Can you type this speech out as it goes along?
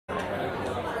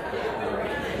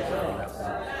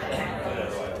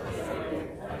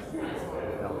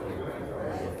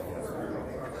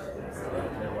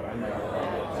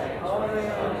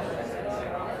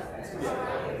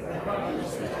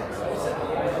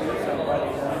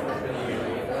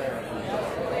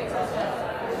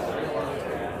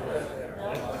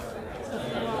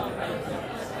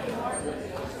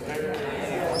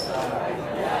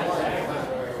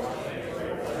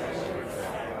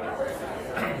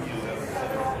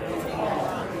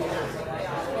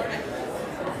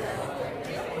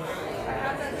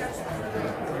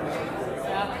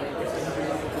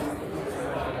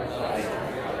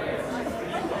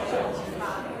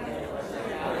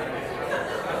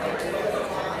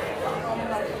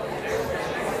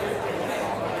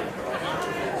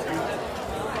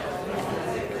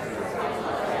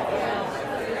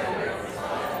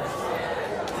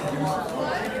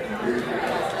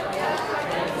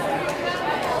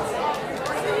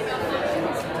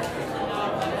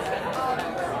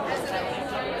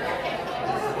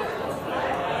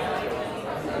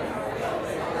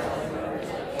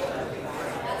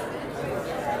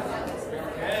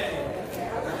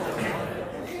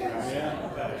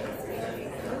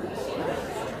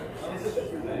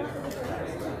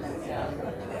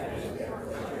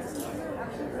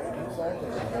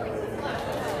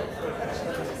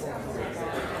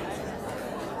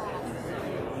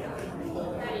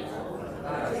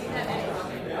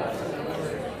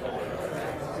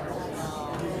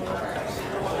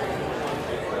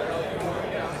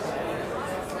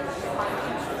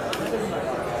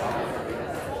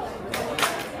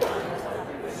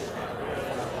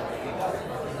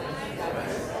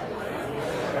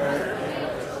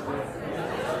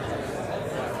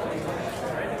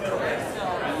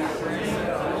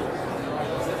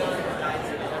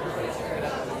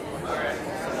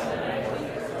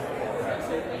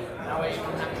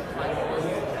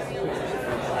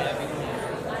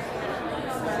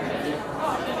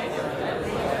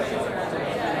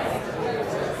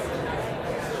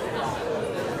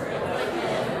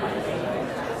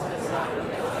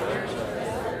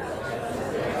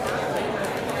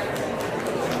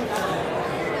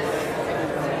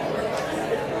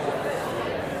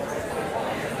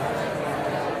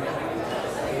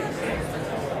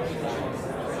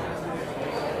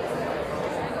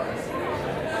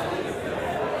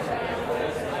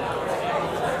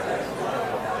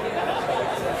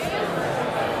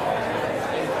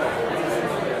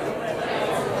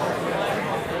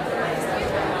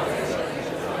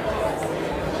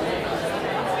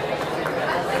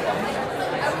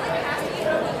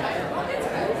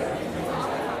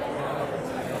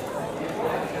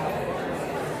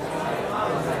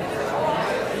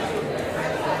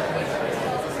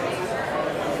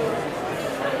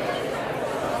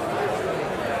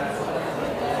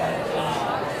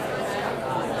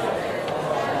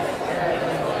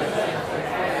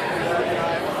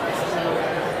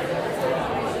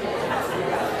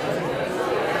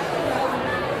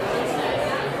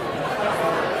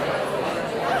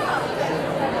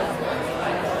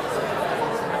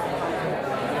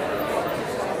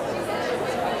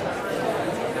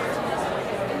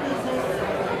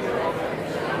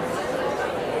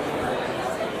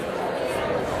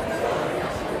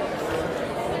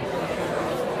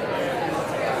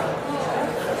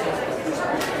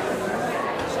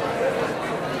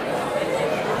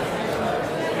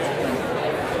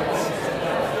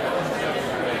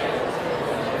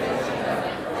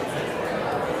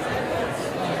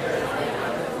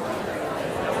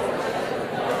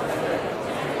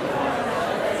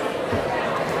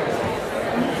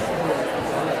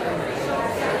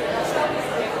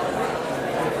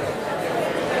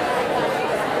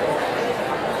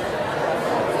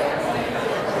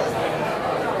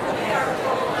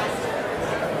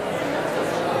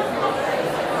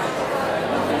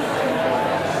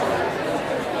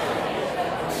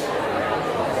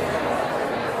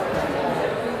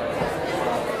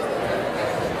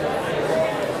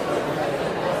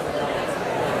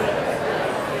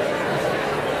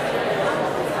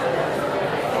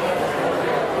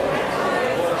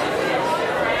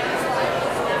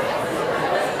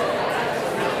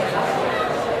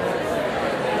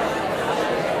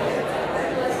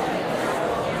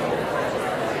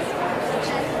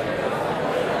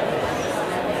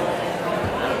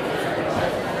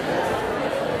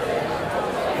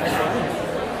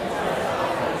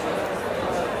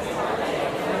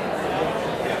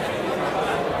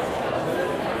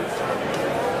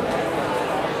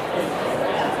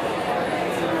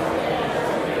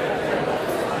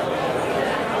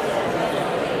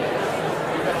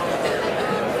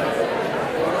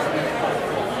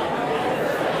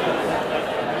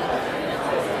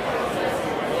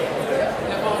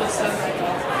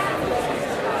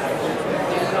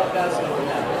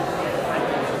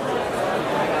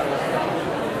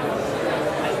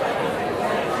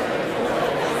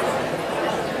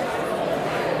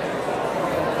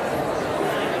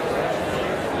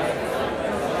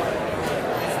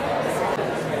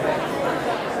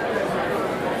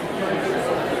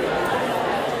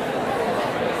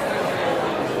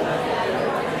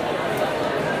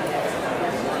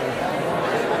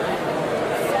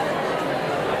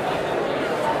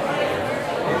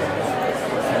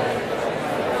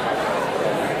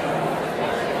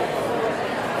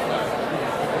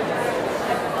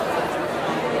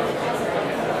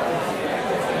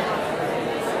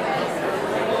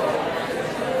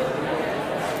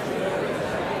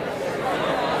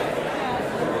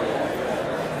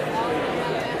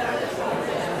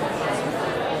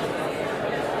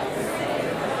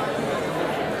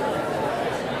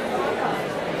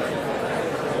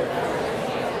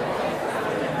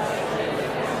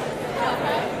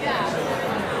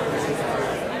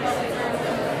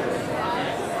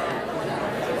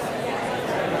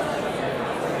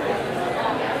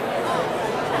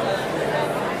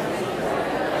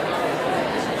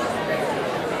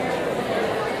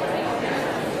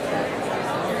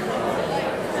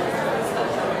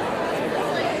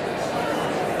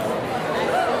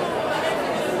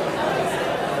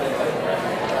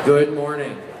Good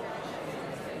morning.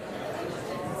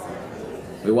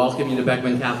 We welcome you to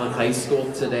Beckman Catholic High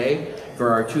School today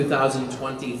for our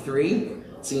 2023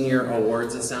 Senior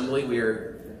Awards Assembly. We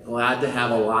are glad to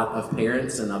have a lot of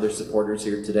parents and other supporters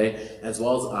here today, as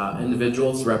well as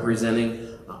individuals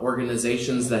representing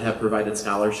organizations that have provided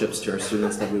scholarships to our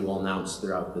students that we will announce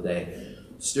throughout the day.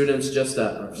 Students,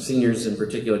 seniors in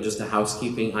particular, just a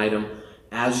housekeeping item.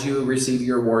 As you receive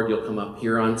your award, you'll come up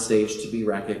here on stage to be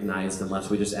recognized, unless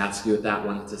we just ask you at that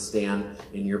one to stand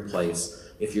in your place.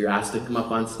 If you're asked to come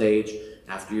up on stage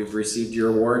after you've received your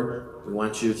award, we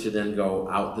want you to then go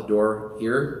out the door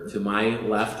here to my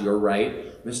left, your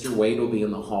right. Mr. Wade will be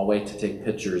in the hallway to take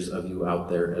pictures of you out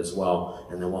there as well,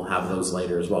 and then we'll have those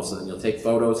later as well. So then you'll take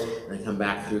photos and then come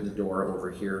back through the door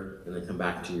over here and then come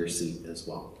back to your seat as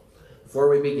well. Before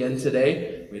we begin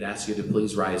today, we'd ask you to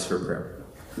please rise for prayer.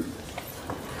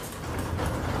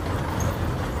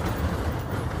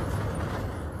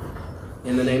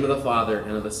 In the name of the Father,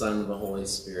 and of the Son, and of the Holy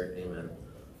Spirit, amen.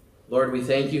 Lord, we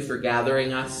thank you for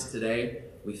gathering us today.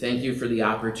 We thank you for the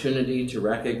opportunity to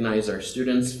recognize our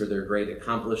students for their great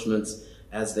accomplishments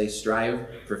as they strive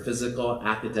for physical,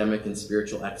 academic, and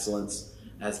spiritual excellence,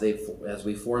 as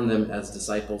we form them as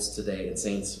disciples today and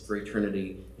saints for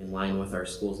eternity in line with our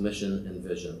school's mission and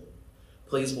vision.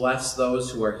 Please bless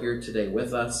those who are here today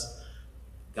with us.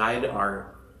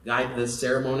 Guide this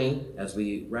ceremony as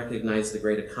we recognize the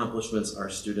great accomplishments our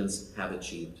students have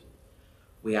achieved.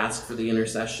 We ask for the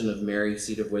intercession of Mary,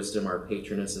 seat of wisdom, our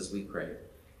patroness, as we pray.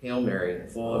 Hail Mary,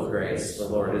 full of grace, the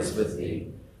Lord is with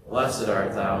thee. Blessed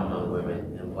art thou among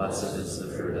women, and blessed is the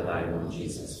fruit of thy womb,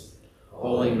 Jesus.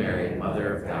 Holy Mary,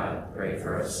 Mother of God, pray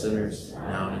for us sinners,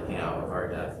 now and at the hour of our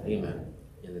death. Amen.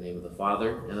 In the name of the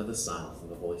Father, and of the Son, and of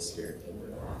the Holy Spirit. Amen.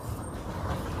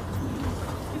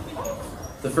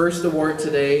 The first award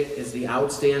today is the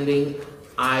Outstanding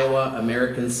Iowa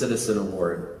American Citizen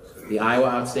Award. The Iowa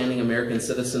Outstanding American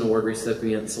Citizen Award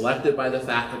recipient, selected by the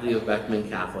faculty of Beckman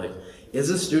Catholic, is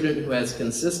a student who has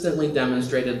consistently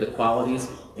demonstrated the qualities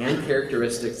and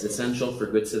characteristics essential for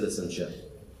good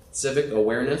citizenship: civic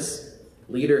awareness,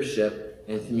 leadership,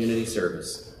 and community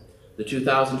service. The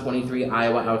 2023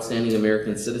 Iowa Outstanding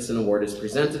American Citizen Award is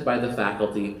presented by the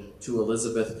faculty to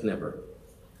Elizabeth Knipper.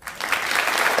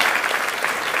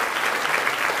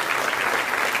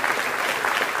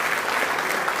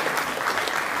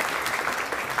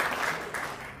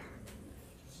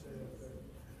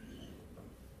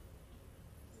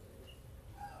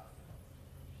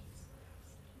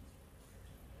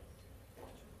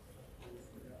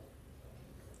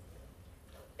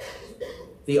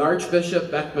 The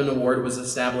Archbishop Beckman Award was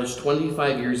established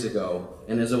 25 years ago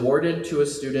and is awarded to a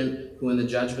student who, in the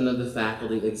judgment of the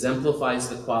faculty, exemplifies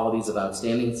the qualities of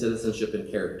outstanding citizenship and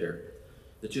character.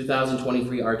 The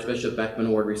 2023 Archbishop Beckman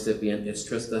Award recipient is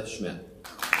Trista Schmidt.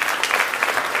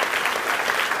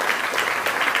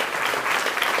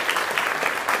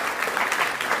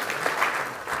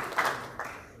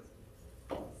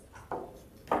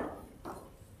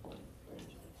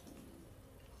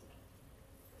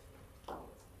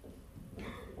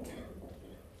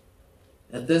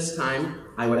 At this time,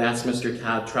 I would ask Mr.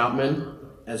 Todd Troutman,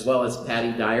 as well as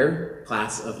Patty Dyer,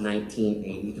 class of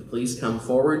 1980, to please come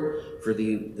forward for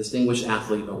the Distinguished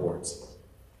Athlete Awards.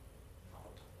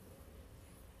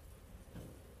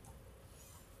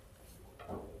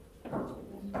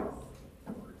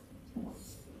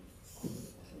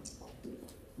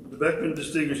 The Beckman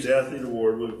Distinguished Athlete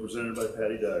Award will be presented by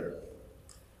Patty Dyer.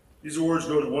 These awards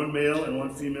go to one male and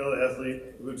one female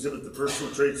athlete who exhibit the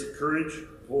personal traits of courage,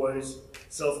 poise,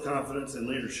 self-confidence, and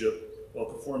leadership while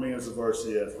performing as a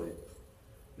varsity athlete.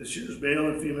 This year's male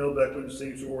and female Beckman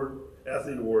Distinguished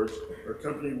Athlete Awards are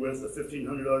accompanied with a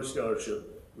 $1,500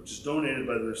 scholarship, which is donated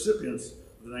by the recipients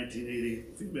of the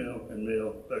 1980 female and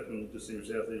male Beckman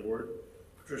Distinguished Athlete Award,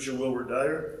 Patricia Wilbur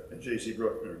Dyer and J.C.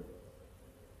 Bruckner.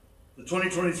 The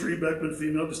 2023 Beckman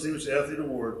Female Distinguished Athlete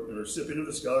Award and the recipient of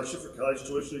the scholarship for college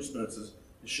tuition expenses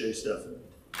is Shay Steffen.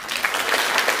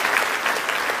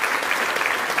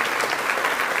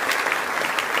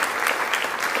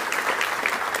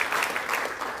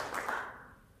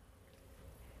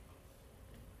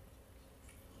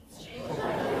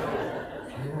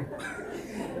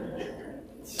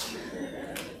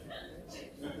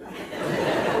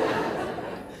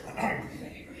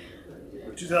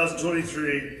 The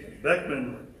 2023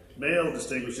 Beckman Male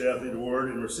Distinguished Athlete Award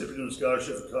and recipient of the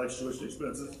scholarship for college tuition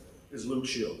expenses is Luke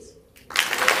Shields.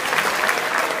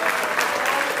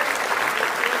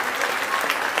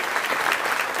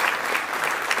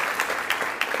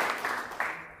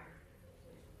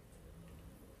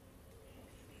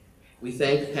 We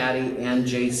thank Patty and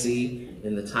JC.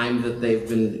 In the time that they've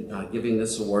been giving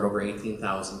this award, over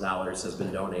 $18,000 has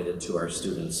been donated to our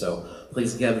students. So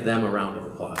please give them a round of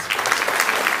applause.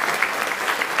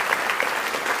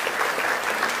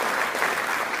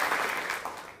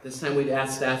 This time we'd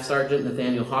ask Staff Sergeant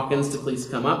Nathaniel Hawkins to please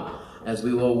come up as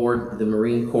we will award the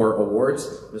Marine Corps Awards.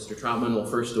 Mr. Troutman will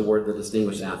first award the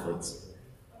distinguished athletes.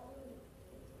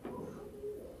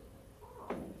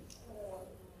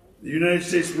 The United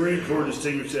States Marine Corps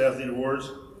Distinguished Athlete Awards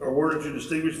are awarded to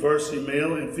distinguished varsity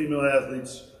male and female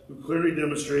athletes who clearly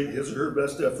demonstrate his or her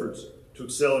best efforts to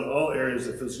excel in all areas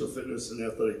of physical fitness and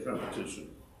athletic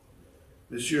competition.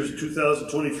 This year's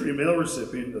 2023 male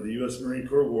recipient of the U.S. Marine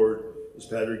Corps Award is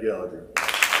Patrick Gallagher.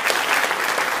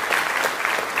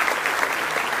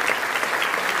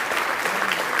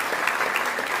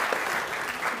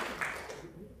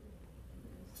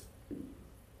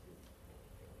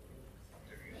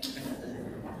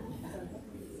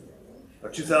 Our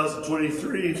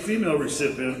 2023 female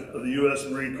recipient of the U.S.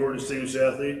 Marine Corps Distinguished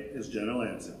Athlete is Jenna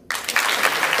Lansing.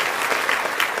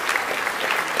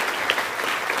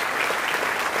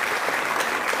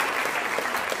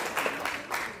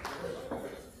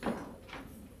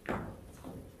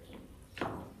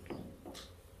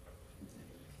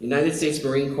 The United States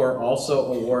Marine Corps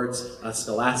also awards a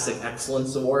Scholastic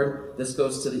Excellence Award. This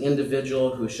goes to the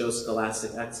individual who shows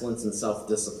scholastic excellence and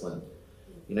self-discipline.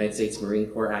 United States Marine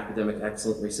Corps Academic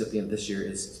Excellence recipient this year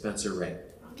is Spencer Ray.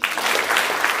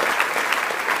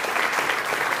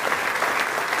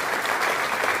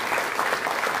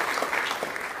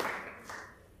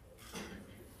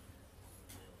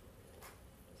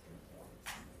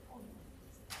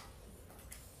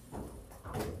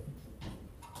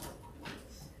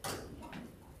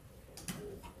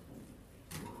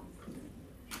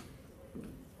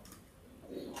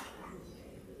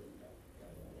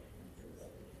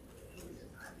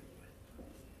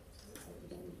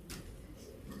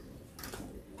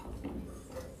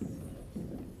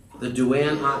 The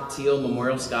Duane Ott Teal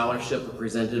Memorial Scholarship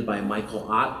presented by Michael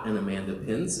Ott and Amanda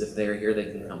Pins. If they are here,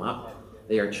 they can come up.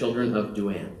 They are children of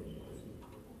Duane.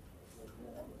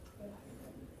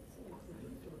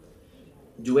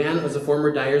 Duane was a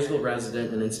former Dyersville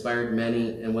resident and inspired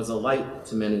many and was a light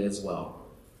to many as well.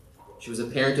 She was a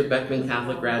parent of Beckman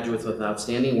Catholic graduates with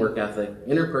outstanding work ethic,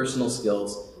 interpersonal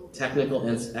skills, technical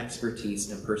expertise,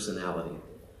 and personality.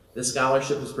 This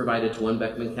scholarship is provided to one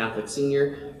Beckman Catholic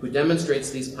senior who demonstrates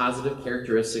these positive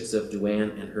characteristics of Duane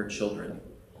and her children.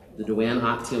 The Duane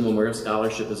Ott Teal Memorial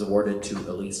Scholarship is awarded to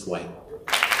Elise White.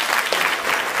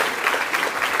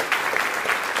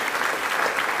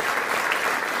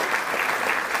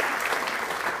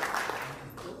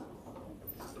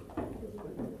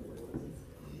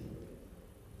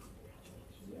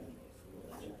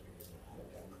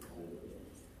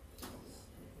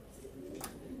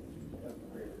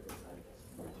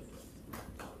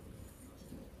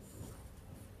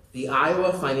 The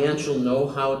Iowa Financial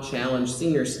Know-How Challenge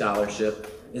Senior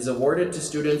Scholarship is awarded to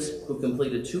students who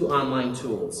completed 2 online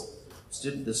tools,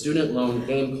 the Student Loan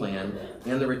Game Plan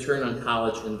and the Return on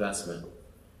College Investment.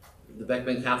 The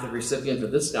Beckman Catholic recipient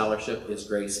of this scholarship is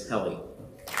Grace Kelly.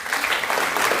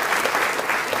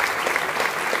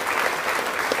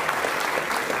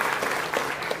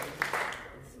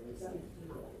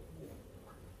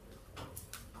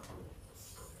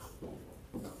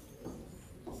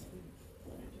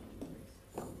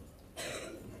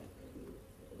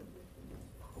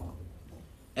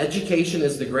 Education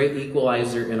is the great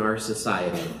equalizer in our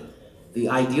society. The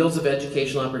ideals of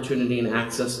educational opportunity and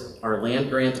access are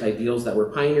land-grant ideals that were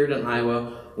pioneered in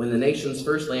Iowa when the nation's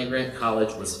first land-grant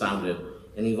college was founded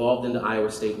and evolved into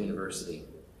Iowa State University.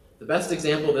 The best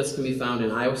example of this can be found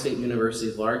in Iowa State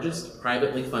University's largest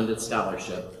privately funded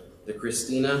scholarship, the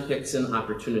Christina Hickson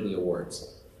Opportunity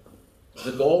Awards.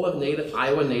 The goal of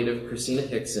Iowa native Christina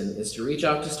Hickson is to reach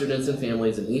out to students and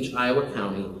families in each Iowa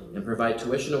county and provide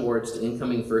tuition awards to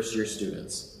incoming first-year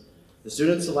students. The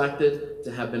students selected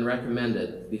to have been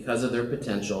recommended because of their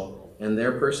potential and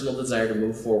their personal desire to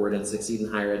move forward and succeed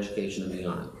in higher education and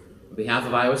beyond. On behalf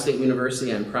of Iowa State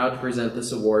University, I'm proud to present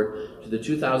this award to the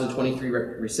 2023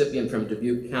 recipient from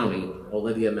Dubuque County,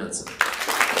 Olivia Menson.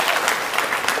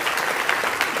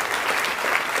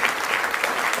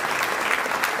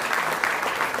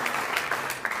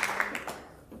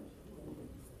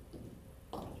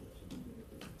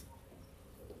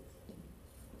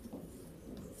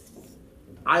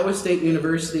 Iowa State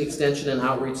University Extension and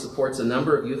Outreach supports a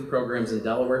number of youth programs in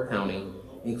Delaware County,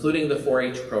 including the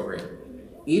 4-H program.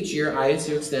 Each year,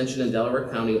 ISU Extension in Delaware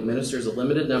County administers a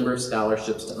limited number of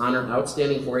scholarships to honor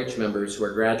outstanding 4-H members who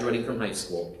are graduating from high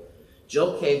school.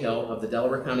 Jill Cahill of the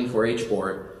Delaware County 4-H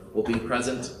Board will be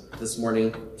present this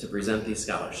morning to present these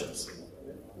scholarships.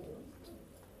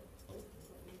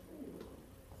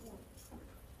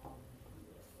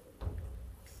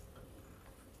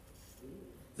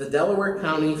 The Delaware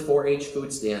County 4-H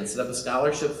Food Stand set up a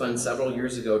scholarship fund several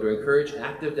years ago to encourage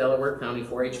active Delaware County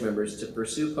 4-H members to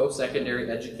pursue post-secondary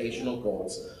educational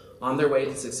goals on their way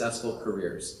to successful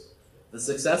careers. The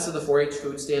success of the 4-H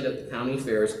Food Stand at the county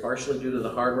fair is partially due to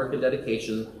the hard work and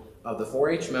dedication of the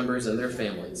 4-H members and their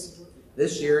families.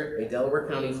 This year, a Delaware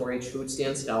County 4-H Food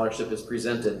Stand Scholarship is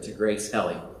presented to Grace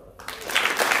Helly.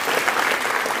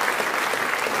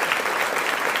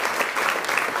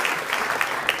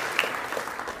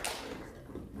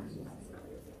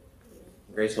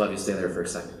 Grace will have you stay there for a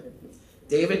second.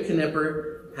 David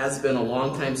Knipper has been a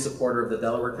longtime supporter of the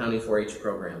Delaware County 4-H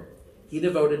program. He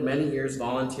devoted many years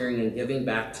volunteering and giving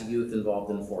back to youth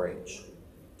involved in 4-H.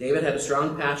 David had a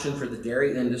strong passion for the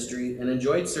dairy industry and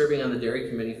enjoyed serving on the dairy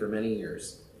committee for many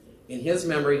years. In his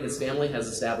memory, his family has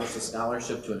established a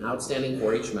scholarship to an outstanding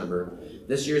 4-H member.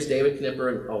 This year's David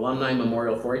Knipper Alumni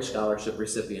Memorial 4-H Scholarship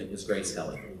recipient is Grace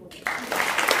Helly.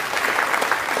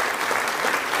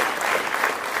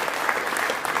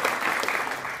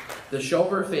 The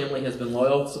Schover family has been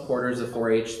loyal supporters of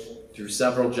 4-H through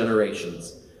several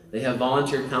generations. They have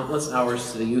volunteered countless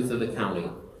hours to the youth of the county.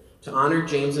 To honor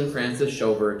James and Frances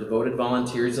Schover, devoted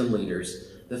volunteers and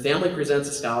leaders, the family presents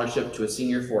a scholarship to a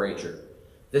senior 4-H'er.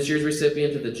 This year's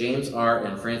recipient of the James R.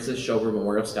 and Frances Schover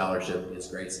Memorial Scholarship is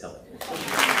Grace Helly.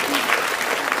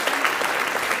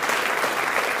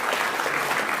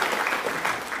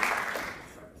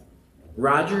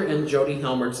 Roger and Jody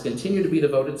Helmerts continue to be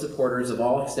devoted supporters of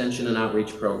all extension and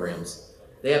outreach programs.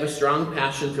 They have a strong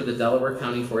passion for the Delaware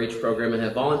County 4-H program and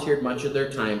have volunteered much of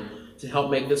their time to help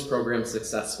make this program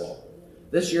successful.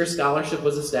 This year's scholarship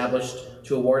was established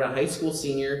to award a high school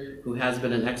senior who has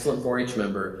been an excellent 4-H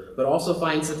member, but also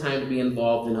finds the time to be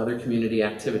involved in other community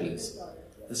activities.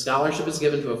 The scholarship is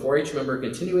given to a 4-H member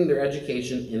continuing their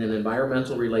education in an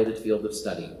environmental-related field of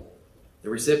study. The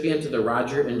recipient of the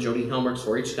Roger and Jody Helmerts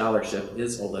 4-H Scholarship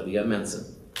is Olivia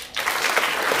Menson.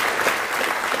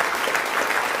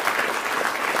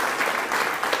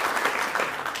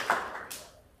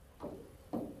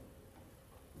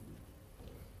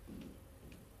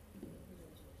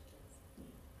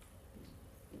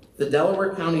 The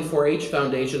Delaware County 4-H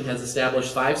Foundation has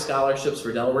established 5 scholarships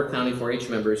for Delaware County 4-H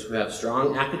members who have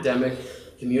strong academic,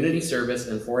 community service,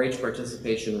 and 4-H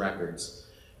participation records.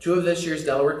 2 of this year's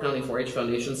Delaware County 4-H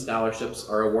Foundation scholarships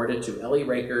are awarded to Ellie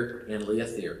Raker and Leah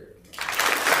Thier.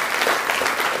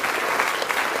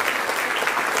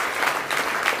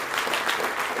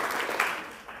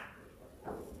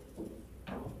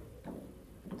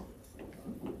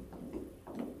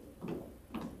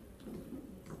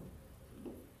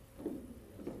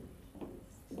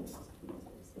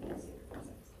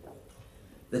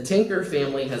 The Tinker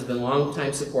family has been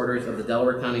longtime supporters of the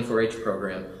Delaware County 4-H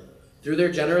program. Through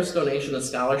their generous donation, a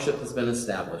scholarship has been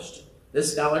established.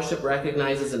 This scholarship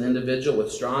recognizes an individual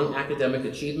with strong academic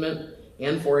achievement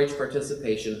and 4-H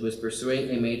participation who is pursuing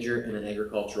a major in an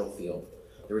agricultural field.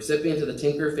 The recipient of the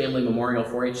Tinker Family Memorial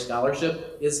 4-H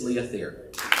Scholarship is Leah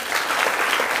Thier.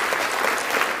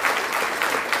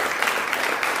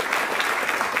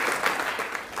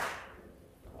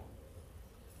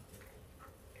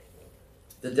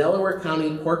 The Delaware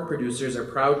County pork producers are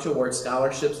proud to award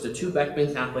scholarships to 2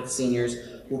 Beckman Catholic seniors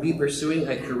who will be pursuing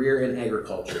a career in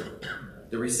agriculture.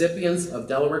 The recipients of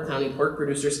Delaware County pork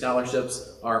producer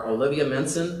scholarships are Olivia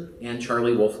Menson and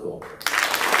Charlie Wolfgold.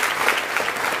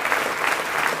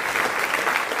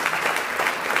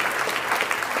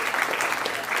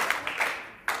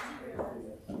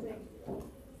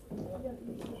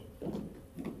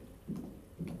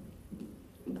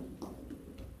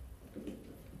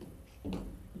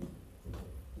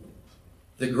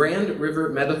 The Grand River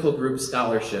Medical Group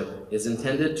Scholarship is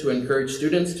intended to encourage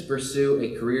students to pursue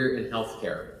a career in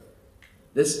healthcare.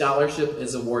 This scholarship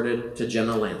is awarded to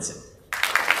Jenna Lansing.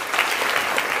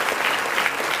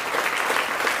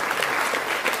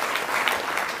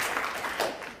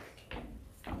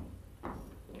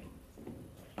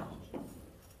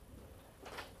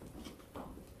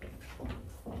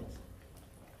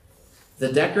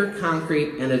 The Decker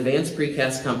Concrete and Advanced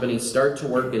Precast Company Start to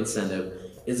Work Incentive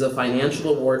is a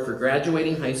financial award for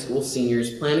graduating high school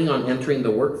seniors planning on entering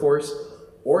the workforce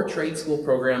or trade school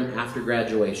program after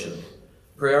graduation.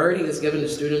 Priority is given to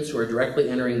students who are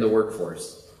directly entering the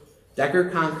workforce.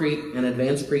 Decker Concrete and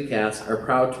Advanced Precast are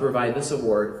proud to provide this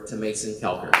award to Mason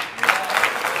Kelker.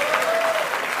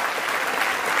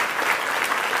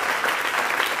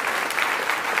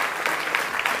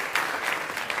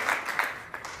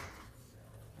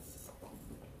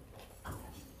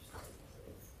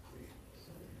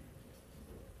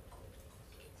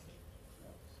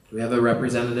 We have a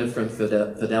representative from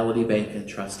Fidelity Bank and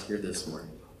Trust here this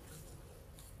morning.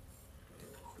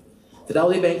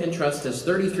 Fidelity Bank and Trust has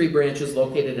 33 branches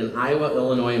located in Iowa,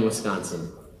 Illinois, and Wisconsin.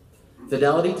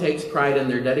 Fidelity takes pride in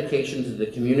their dedication to the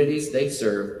communities they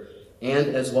serve and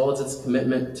as well as its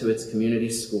commitment to its community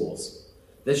schools.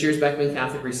 This year's Beckman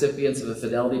Catholic recipients of the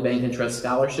Fidelity Bank and Trust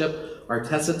Scholarship are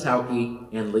Tessa Tauke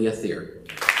and Leah Thier.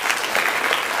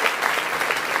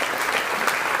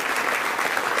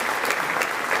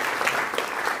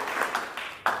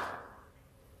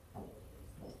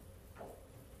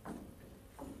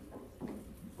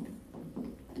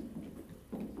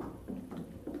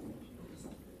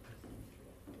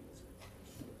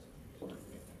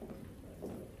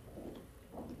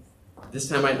 This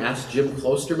time I'd ask Jim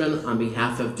Klosterman on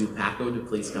behalf of DuPaco to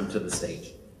please come to the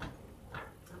stage.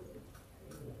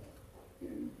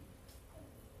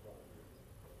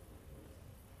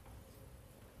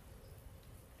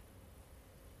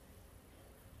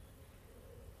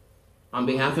 On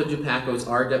behalf of DuPaco's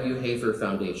R.W. Hafer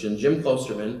Foundation, Jim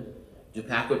Klosterman,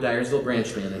 DuPaco Dyersville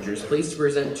branch managers, pleased to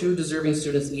present 2 deserving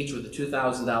students each with a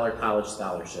 $2,000 college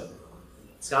scholarship.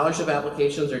 Scholarship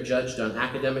applications are judged on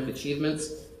academic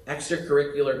achievements,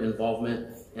 extracurricular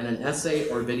involvement, and an essay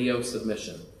or video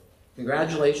submission.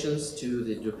 Congratulations to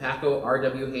the DuPaco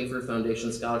R.W. Hafer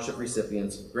Foundation Scholarship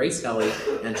recipients, Grace Kelly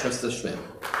and Trista Schmidt.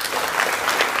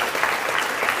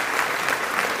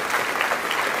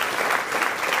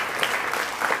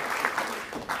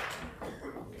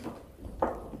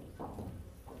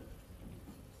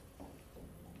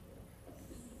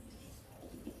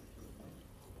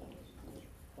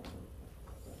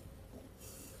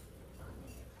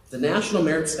 The National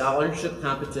Merit Scholarship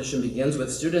Competition begins with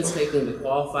students taking the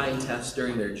qualifying test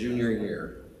during their junior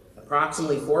year.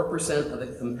 Approximately 4% of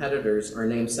the competitors are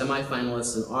named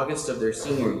semifinalists in August of their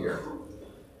senior year.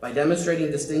 By demonstrating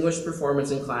distinguished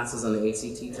performance in classes on the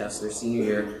ACT test their senior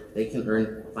year, they can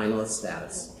earn finalist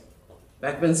status.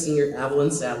 Beckman senior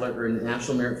Evelyn Sadler earned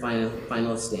National Merit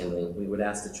finalist standing. We would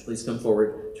ask that you please come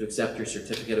forward to accept your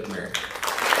certificate of merit.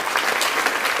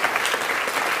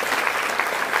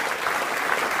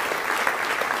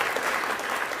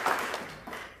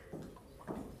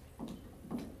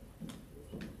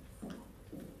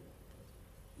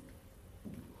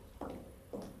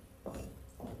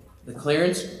 The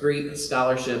Clarence Greep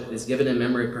Scholarship is given in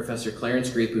memory of Professor Clarence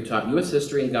Greep, who taught U.S.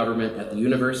 history and government at the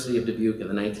University of Dubuque in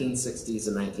the 1960s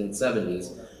and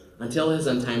 1970s until his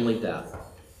untimely death.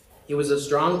 He was a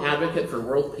strong advocate for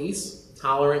world peace,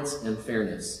 tolerance, and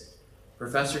fairness.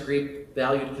 Professor Greep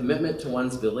valued commitment to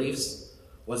one's beliefs,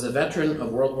 was a veteran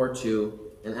of World War II,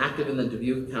 and active in the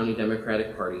Dubuque County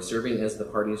Democratic Party, serving as the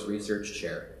party's research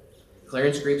chair.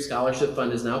 Clarence Greep Scholarship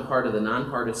Fund is now part of the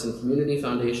nonpartisan Community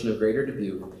Foundation of Greater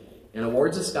Dubuque and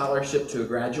awards a scholarship to a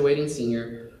graduating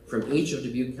senior from each of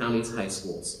Dubuque County's high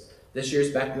schools. This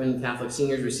year's Beckman Catholic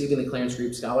seniors receiving the Clarence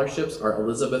Greep scholarships are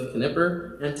Elizabeth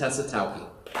Knipper and Tessa Tauke.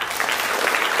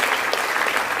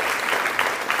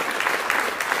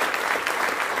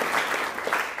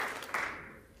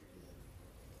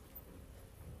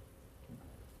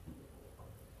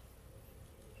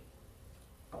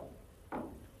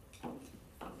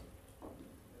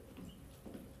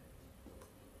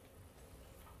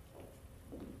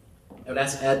 I would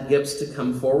ask Ed Gibbs to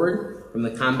come forward from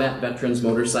the Combat Veterans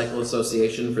Motorcycle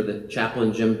Association for the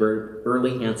Chaplain Jim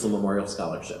Burley Hansel Memorial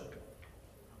Scholarship.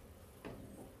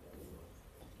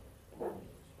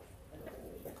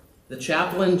 The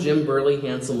Chaplain Jim Burley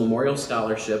Hansel Memorial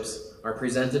Scholarships are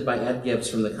presented by Ed Gibbs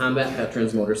from the Combat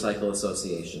Veterans Motorcycle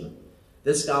Association.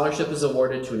 This scholarship is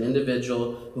awarded to an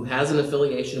individual who has an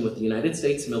affiliation with the United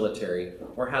States military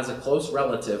or has a close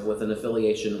relative with an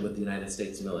affiliation with the United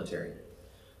States military.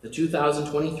 The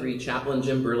 2023 Chaplain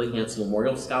Jim Burley Hansel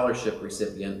Memorial Scholarship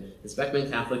recipient is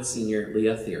Beckman Catholic senior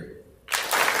Leah Thier.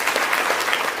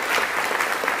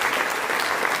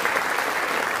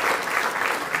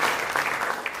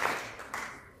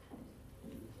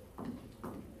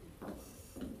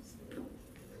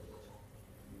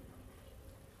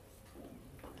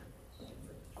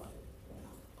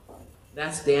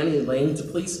 That's Danny Lane to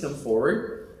please come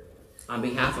forward on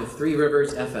behalf of Three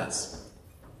Rivers FS.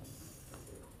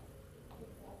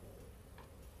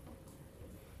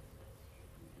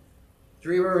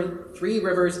 Three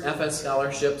Rivers FS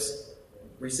scholarships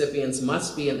recipients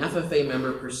must be an FFA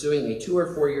member pursuing a 2-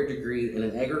 or 4-year degree in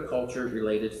an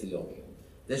agriculture-related field.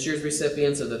 This year's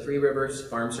recipients of the Three Rivers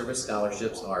Farm Service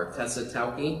scholarships are Tessa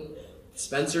Tauke,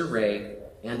 Spencer Ray,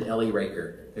 and Ellie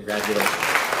Raker.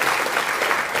 Congratulations.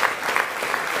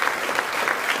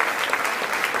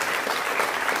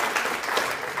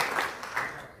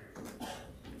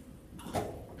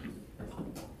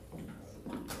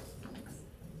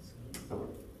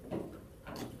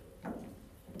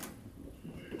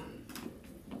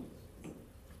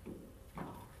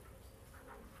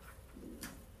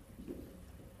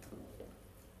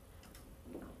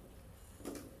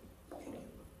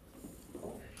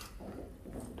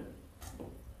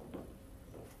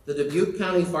 The Dubuque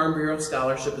County Farm Bureau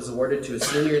Scholarship is awarded to a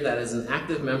senior that is an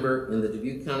active member in the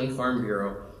Dubuque County Farm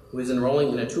Bureau who is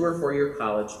enrolling in a 2- or 4-year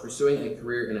college pursuing a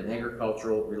career in an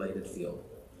agricultural-related field.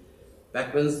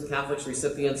 Beckman's Catholics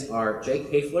recipients are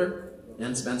Jake Hafler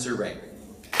and Spencer Ray.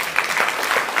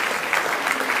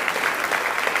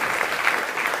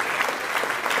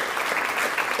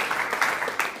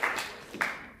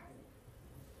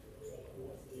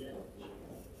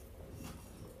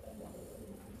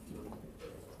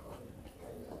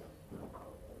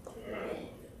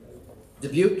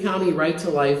 Dubuque County Right to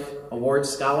Life awards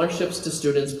scholarships to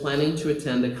students planning to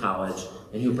attend a college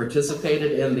and who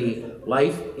participated in the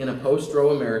Life in a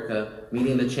Post-Roe America,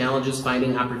 Meeting the Challenges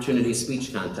Finding Opportunity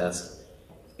speech contest,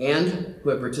 and who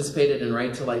have participated in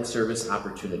Right to Life service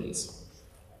opportunities.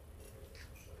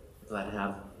 Glad to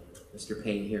have Mr.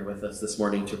 Payne here with us this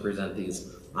morning to present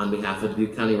these on behalf of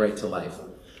Dubuque County Right to Life.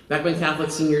 Beckman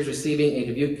Catholic seniors receiving a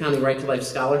Dubuque County Right to Life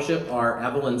scholarship are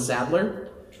Evelyn Sadler,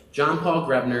 John Paul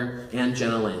Grebner, and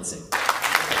Jenna Lansing.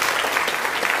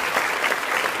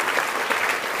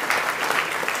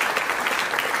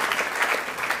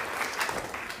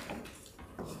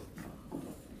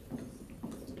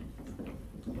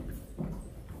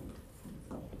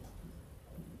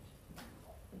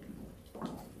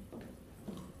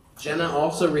 Jenna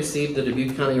also received the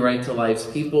Dubuque County Right to Life's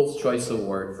People's Choice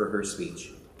Award for her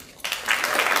speech.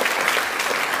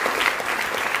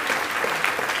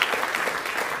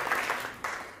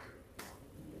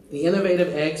 The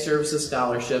Innovative Ag Services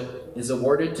Scholarship is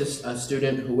awarded to a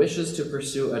student who wishes to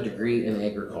pursue a degree in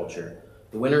agriculture.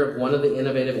 The winner of one of the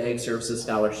Innovative Ag Services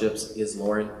Scholarships is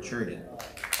Lauren Cherney.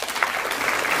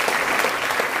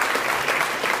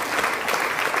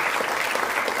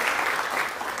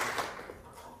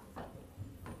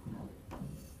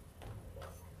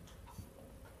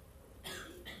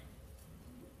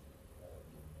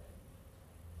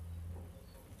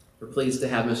 We're pleased to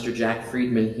have Mr. Jack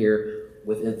Friedman here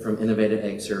from Innovative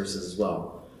Ag Services as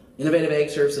well. Innovative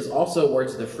Ag Services also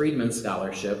awards the Friedman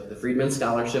Scholarship. The Friedman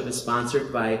Scholarship is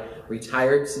sponsored by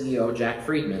retired CEO Jack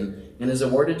Friedman and is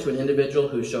awarded to an individual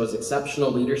who shows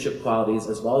exceptional leadership qualities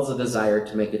as well as a desire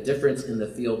to make a difference in the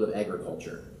field of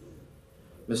agriculture.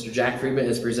 Mr. Jack Friedman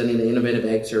is presenting the Innovative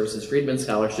Ag Services Friedman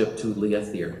Scholarship to Leah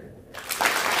Thier.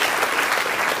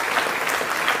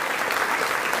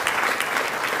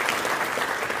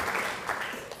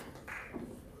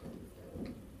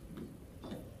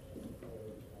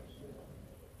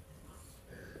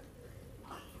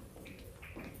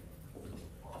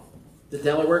 The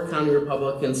Delaware County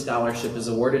Republican Scholarship is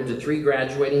awarded to 3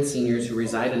 graduating seniors who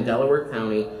reside in Delaware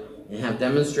County and have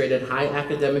demonstrated high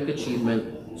academic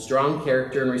achievement, strong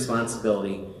character and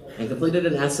responsibility, and completed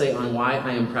an essay on why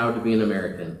I am proud to be an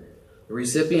American. The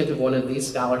recipient of one of these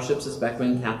scholarships is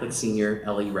Beckman Catholic senior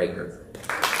Ellie Raker.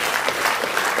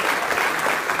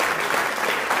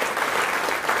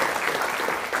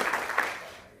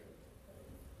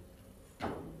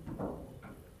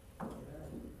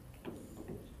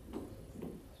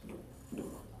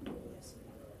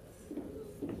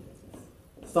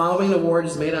 The following award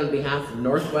is made on behalf of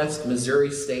Northwest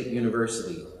Missouri State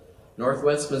University.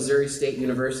 Northwest Missouri State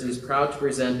University is proud to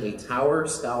present a Tower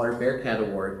Scholar Bearcat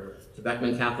Award to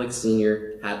Beckman Catholic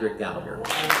senior Patrick Gallagher.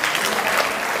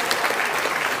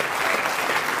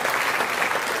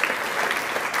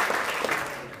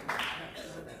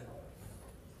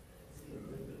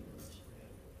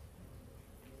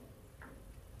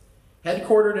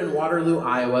 Headquartered in Waterloo,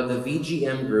 Iowa, the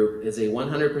VGM Group is a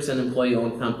 100%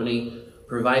 employee-owned company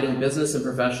providing business and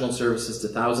professional services to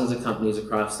thousands of companies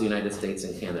across the United States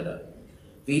and Canada.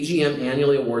 VGM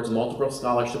annually awards multiple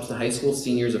scholarships to high school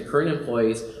seniors of current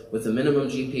employees with a minimum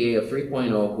GPA of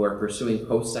 3.0 who are pursuing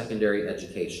post-secondary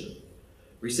education.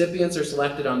 Recipients are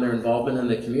selected on their involvement in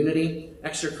the community,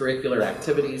 extracurricular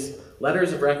activities,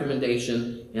 letters of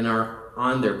recommendation, and are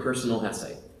on their personal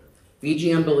essay.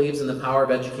 VGM believes in the power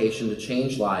of education to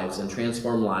change lives and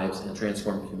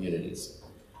transform communities.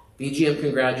 VGM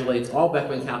congratulates all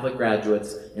Beckman Catholic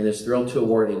graduates and is thrilled to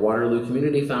award a Waterloo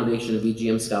Community Foundation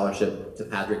VGM Scholarship to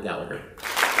Patrick Gallagher.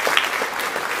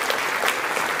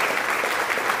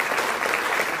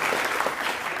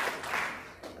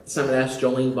 So I'm going to ask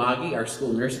Jolene Boggy, our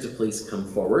school nurse, to please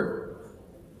come forward.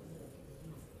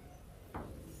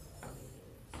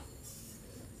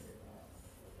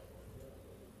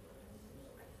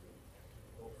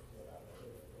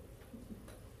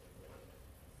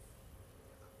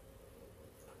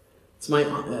 It's my,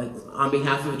 on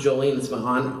behalf of Jolene, it's my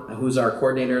aunt, who's our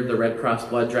coordinator of the Red Cross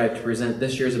Blood Drive, to present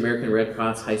this year's American Red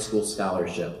Cross High School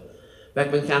Scholarship.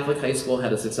 Beckman Catholic High School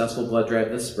had a successful blood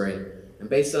drive this spring, And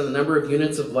based on the number of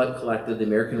units of blood collected, the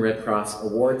American Red Cross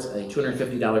awards a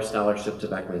 $250 scholarship to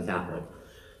Beckman Catholic.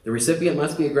 The recipient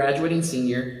must be a graduating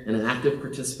senior and an active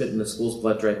participant in the school's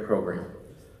blood drive program.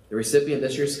 The recipient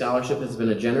this year's scholarship has been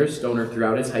a generous donor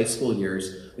throughout his high school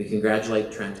years. We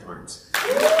congratulate Trent Arns.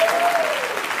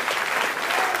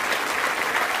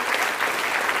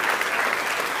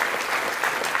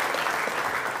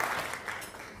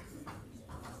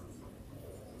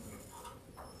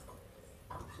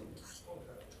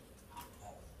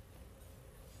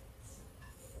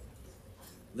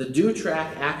 The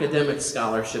DoTrack Academic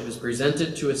Scholarship is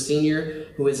presented to a senior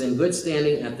who is in good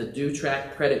standing at the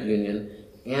DoTrack Credit Union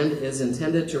and is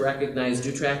intended to recognize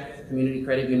DoTrack Community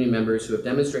Credit Union members who have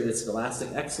demonstrated scholastic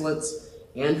excellence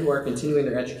and who are continuing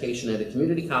their education at a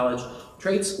community college,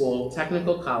 trade school,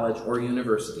 technical college, or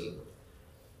university.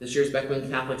 This year's Beckman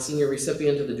Catholic senior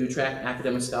recipient of the DoTrack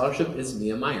Academic Scholarship is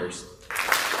Mia Myers.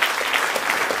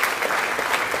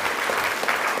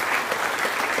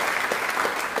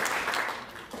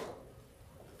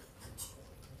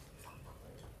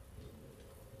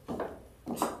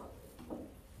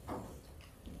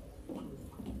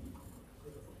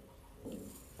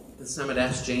 This time I'd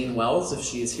ask Jane Wells if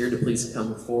she is here to please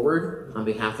come forward on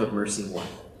behalf of Mercy One.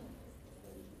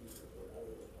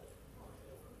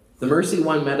 The Mercy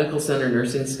One Medical Center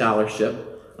Nursing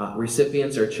Scholarship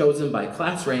recipients are chosen by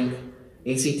class rank,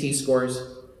 ACT scores,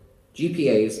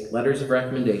 GPAs, letters of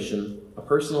recommendation, a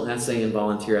personal essay, and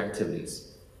volunteer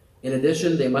activities. In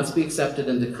addition, they must be accepted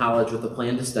into college with a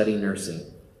plan to study nursing.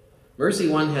 Mercy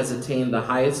One has attained the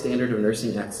highest standard of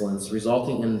nursing excellence,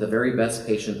 resulting in the very best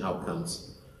patient outcomes.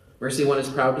 Mercy One is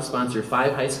proud to sponsor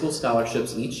 5 high school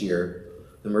scholarships each year.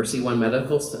 The Mercy One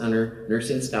Medical Center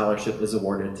Nursing Scholarship is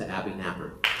awarded to Abby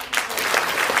Napper.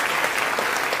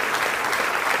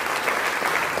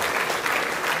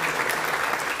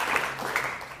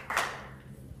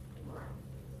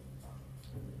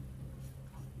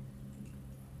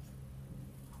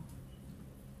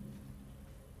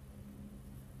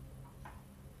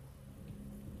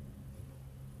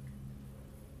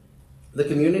 The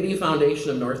Community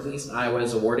Foundation of Northeast Iowa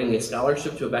is awarding a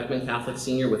scholarship to a Beckman Catholic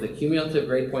senior with a cumulative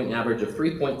grade point average of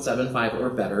 3.75 or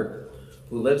better,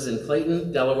 who lives in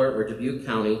Clayton, Delaware, or Dubuque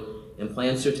County, and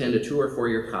plans to attend a 2- or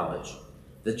 4-year college.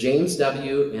 The James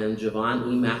W. and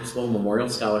Javon E. Maxwell Memorial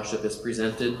Scholarship is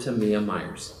presented to Mia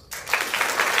Myers.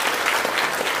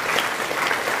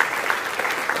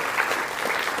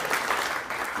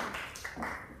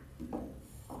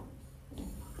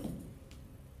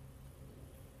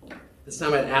 This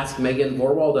time I'd ask Megan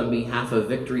Vorwald on behalf of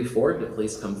Victory Ford to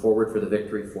please come forward for the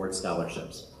Victory Ford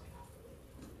scholarships.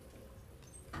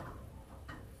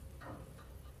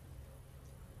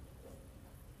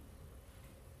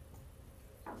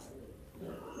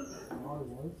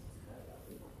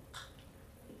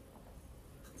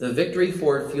 The Victory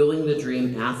Ford Fueling the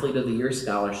Dream Athlete of the Year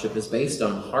scholarship is based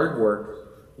on hard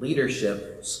work,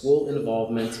 leadership, school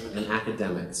involvement, and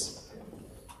academics.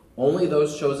 Only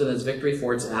those chosen as Victory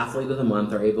Ford's Athlete of the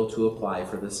Month are able to apply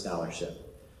for this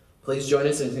scholarship. Please join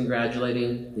us in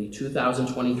congratulating the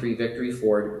 2023 Victory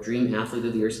Ford Dream Athlete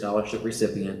of the Year Scholarship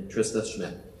recipient, Trista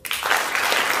Schmidt.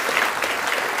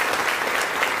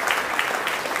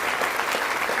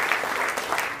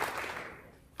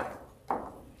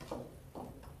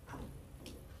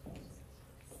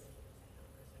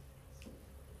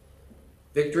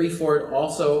 Victory Ford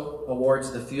also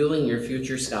awards the Fueling Your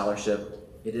Future Scholarship.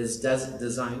 It is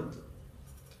designed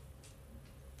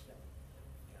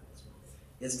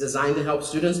to help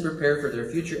students prepare for their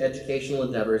future educational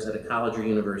endeavors at a college or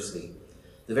university.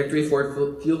 The Victory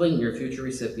Ford Fueling Your Future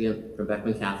recipient from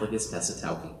Beckman Catholic is Tessa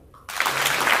Tauke.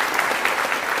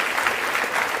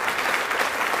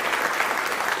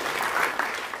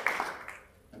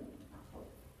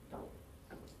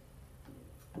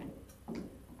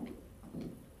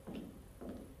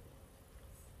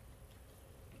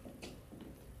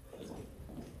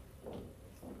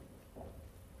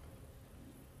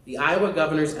 The Iowa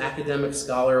Governor's Academic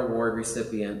Scholar Award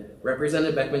recipient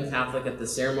represented Beckman Catholic at the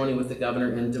ceremony with the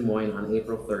governor in Des Moines on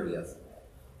April 30th.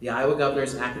 The Iowa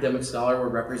Governor's Academic Scholar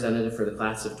Award representative for the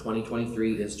class of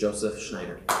 2023 is Joseph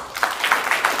Schneider.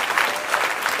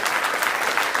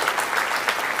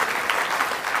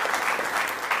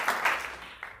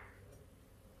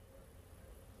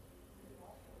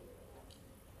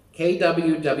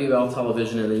 KWWL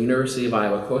Television and the University of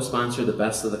Iowa co-sponsor the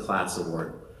Best of the Class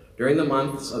Award. During the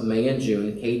months of May and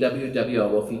June, KWWL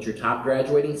will feature top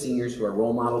graduating seniors who are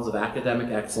role models of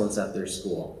academic excellence at their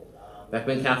school.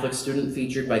 Beckman Catholic student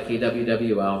featured by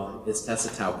KWWL is Tessa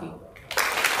Tauke.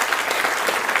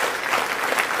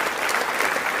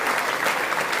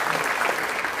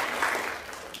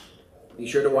 Be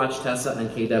sure to watch Tessa on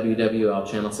KWWL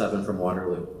Channel 7 from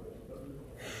Waterloo.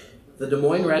 The Des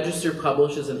Moines Register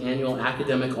publishes an annual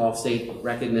Academic All-State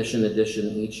Recognition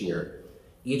edition each year.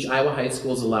 Each Iowa high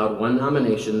school is allowed one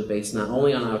nomination based not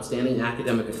only on outstanding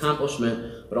academic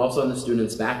accomplishment, but also on the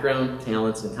student's background,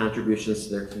 talents, and contributions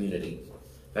to their community.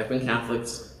 Beckman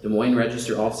Catholic's Des Moines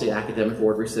Register All-State Academic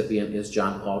Award recipient is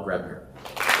John Paul Grebner.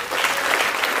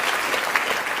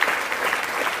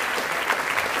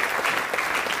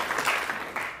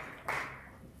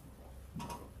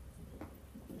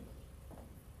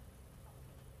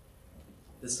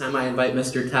 This time I invite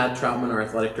Mr. Todd Troutman, our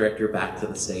athletic director, back to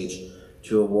the stage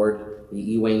to award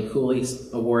the E. Wayne Cooley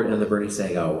Award and the Bernie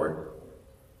Saga Award.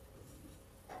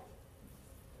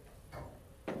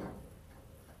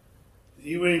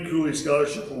 The E. Wayne Cooley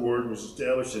Scholarship Award was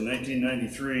established in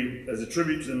 1993 as a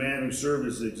tribute to the man who served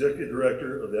as the executive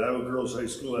director of the Iowa Girls High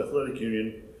School Athletic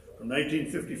Union from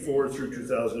 1954 through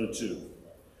 2002.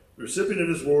 The recipient of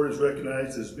this award is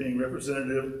recognized as being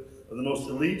representative of the most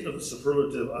elite of the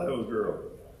superlative Iowa girl,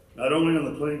 not only on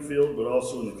the playing field, but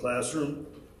also in the classroom,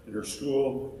 in her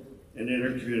school, and in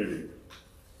her community.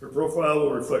 Her profile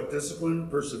will reflect discipline,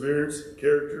 perseverance,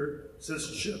 character,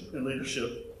 citizenship, and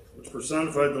leadership, which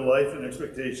personified the life and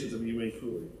expectations of E. Wayne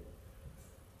Cooley.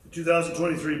 The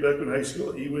 2023 Beckman High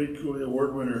School E. Wayne Cooley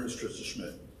Award winner is Trista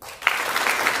Schmidt.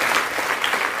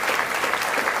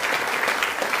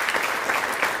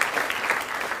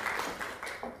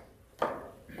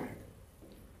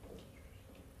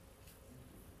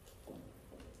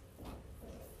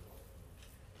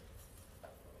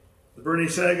 The Bernie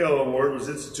Saga Award was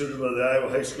instituted by the Iowa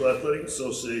High School Athletic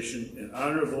Association in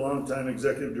honor of the longtime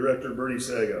executive director, Bernie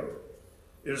Saga.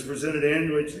 It is presented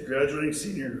annually to the graduating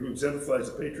senior who exemplifies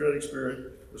a patriotic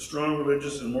spirit with strong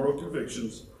religious and moral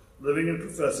convictions, living and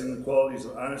professing the qualities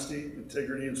of honesty,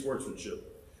 integrity, and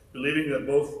sportsmanship, believing that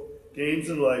both games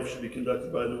and life should be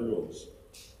conducted by the rules.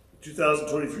 The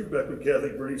 2023 Beckman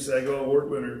Catholic Bernie Saga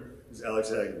Award winner is Alex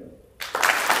Hagman.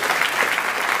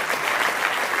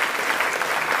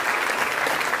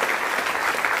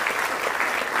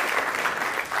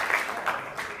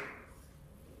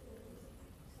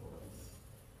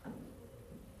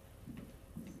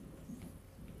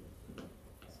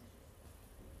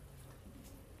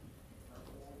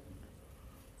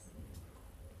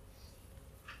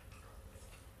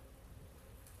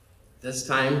 This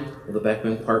time, will the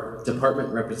Beckman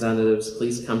Department representatives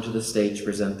please come to the stage to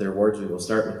present their awards. We will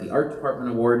start with the Art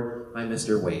Department Award by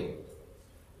Mr. Wade.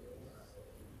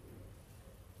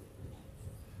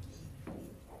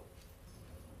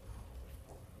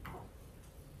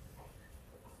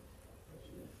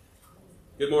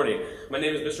 Good morning. My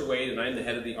name is Mr. Wade, and I am the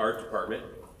head of the Art Department.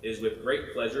 It is with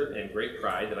great pleasure and great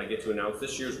pride that I get to announce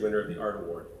this year's winner of the Art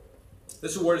Award.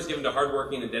 This award is given to a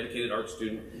hardworking and dedicated art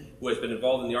student who has been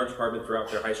involved in the art department throughout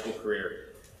their high school career.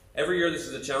 Every year this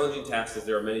is a challenging task as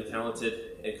there are many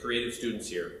talented and creative students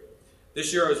here.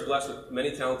 This year I was blessed with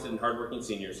many talented and hardworking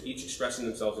seniors, each expressing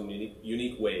themselves in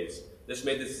unique ways. This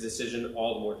made this decision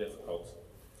all the more difficult.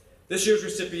 This year's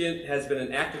recipient has been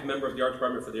an active member of the art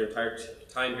department for their entire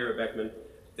time here at Beckman.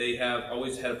 They have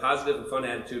always had a positive and fun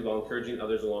attitude while encouraging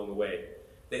others along the way.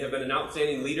 They have been an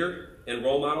outstanding leader and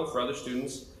role model for other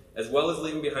students, as well as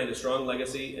leaving behind a strong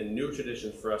legacy and new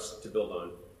traditions for us to build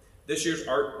on. This year's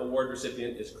Art Award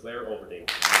recipient is Claire Overding.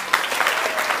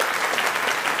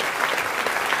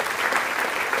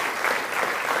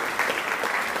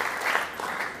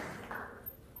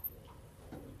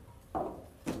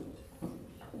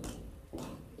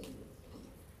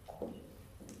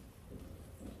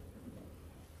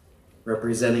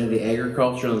 Representing the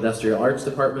Agricultural and Industrial Arts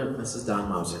Department, Mrs. Dawn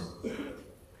Mauser.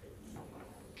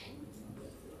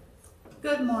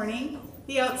 Good morning.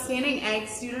 The outstanding ag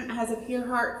student has a pure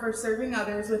heart for serving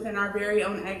others within our very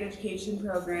own ag education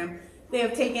program. They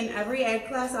have taken every ag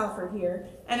class offered here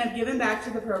and have given back to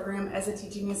the program as a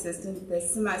teaching assistant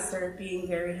this semester, being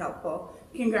very helpful.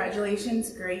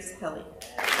 Congratulations, Grace Helly.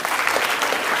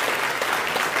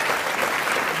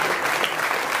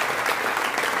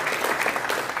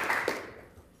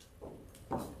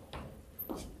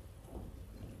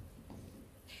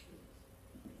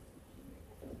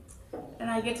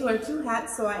 I get to wear two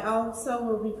hats, so I also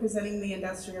will be presenting the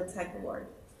Industrial Tech Award.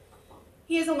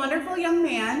 He is a wonderful young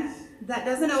man that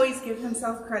doesn't always give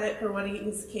himself credit for what he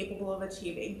is capable of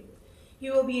achieving. He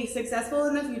will be successful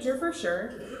in the future for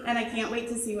sure, and I can't wait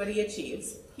to see what he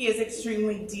achieves. He is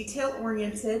extremely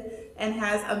detail-oriented and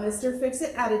has a Mr.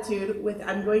 Fix-It attitude with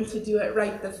I'm going to do it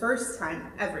right the first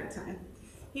time, every time.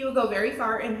 He will go very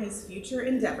far in his future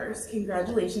endeavors.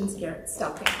 Congratulations, Garrett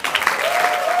Stelking.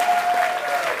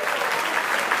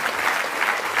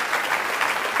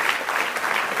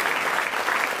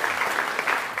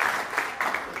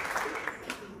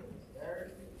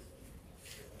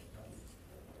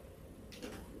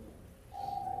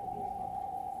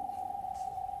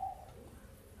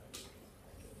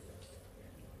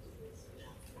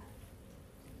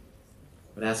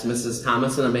 I'd ask Mrs.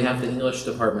 Thomason on behalf of the English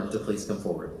department to please come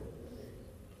forward.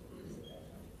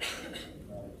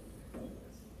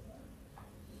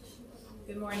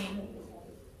 Good morning.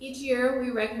 Each year, we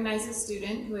recognize a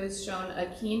student who has shown a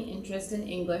keen interest in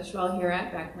English while here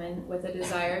at Beckman with a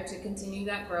desire to continue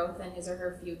that growth in his or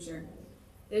her future.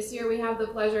 This year, we have the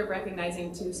pleasure of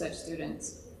recognizing 2 such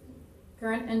students.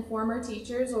 Current and former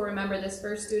teachers will remember this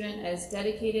first student as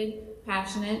dedicated,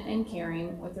 passionate, and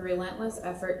caring with a relentless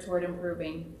effort toward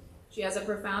improving. She has a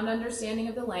profound understanding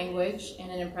of the language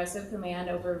and an impressive command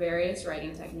over various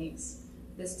writing techniques.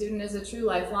 This student is a true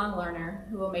lifelong learner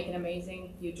who will make an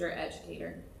amazing future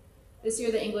educator. This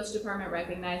year, the English department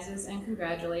recognizes and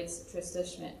congratulates Trista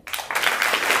Schmidt.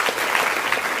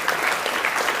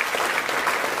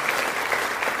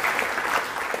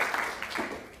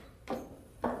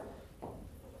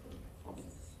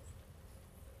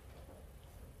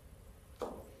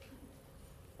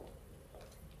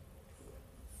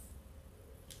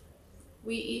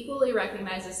 We equally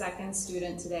recognize a second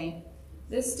student today.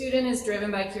 This student is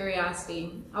driven by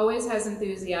curiosity, always has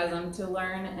enthusiasm to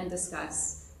learn and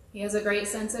discuss. He has a great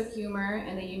sense of humor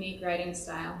and a unique writing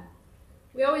style.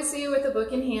 We always see you with a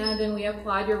book in hand, and we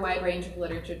applaud your wide range of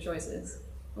literature choices.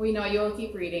 We know you will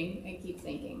keep reading and keep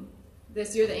thinking.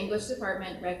 This year, the English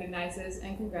department recognizes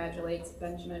and congratulates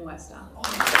Benjamin Westall.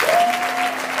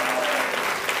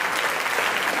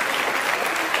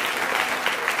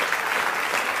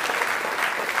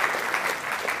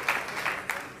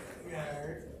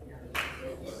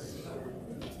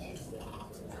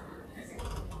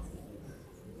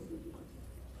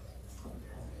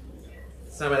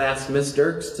 So I would ask Ms.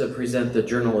 Dirks to present the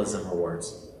Journalism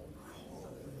Awards.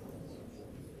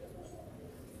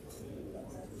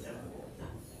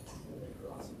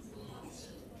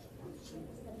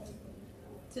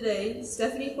 Today,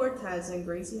 Stephanie Cortez and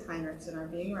Gracie Heinrichsen are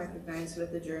being recognized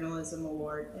with the Journalism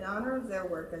Award in honor of their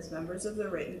work as members of the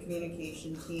written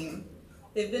communication team.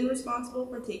 They've been responsible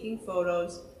for taking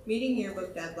photos, meeting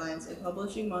yearbook deadlines, and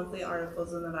publishing monthly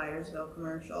articles in the Dyersville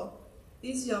Commercial.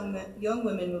 These young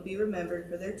women will be remembered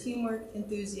for their teamwork,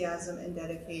 enthusiasm, and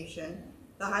dedication.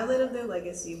 The highlight of their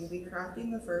legacy will be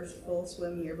crafting the first full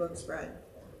swim yearbook spread.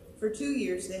 For 2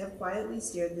 years, they have quietly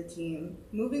steered the team.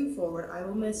 Moving forward, I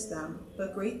will miss them,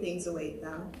 but great things await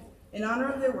them. In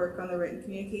honor of their work on the written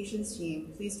communications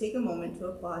team, please take a moment to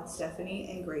applaud Stephanie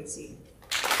and Gracie.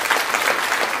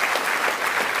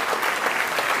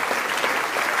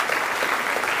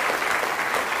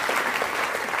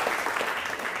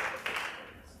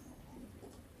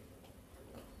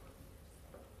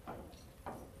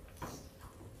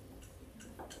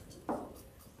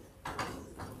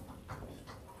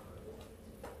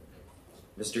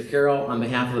 Mr. Carroll, on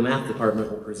behalf of the Math Department,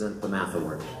 will present the Math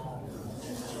Award.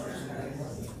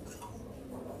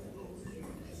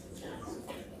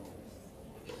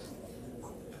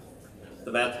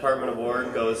 The Math Department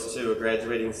Award goes to a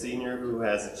graduating senior who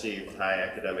has achieved high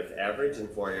academic average in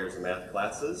 4 years of math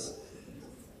classes,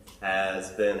 has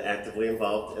been actively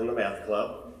involved in the math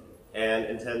club, and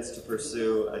intends to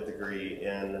pursue a degree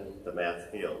in the math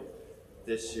field.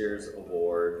 This year's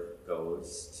award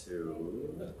goes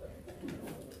to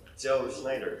Joe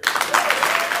Schneider.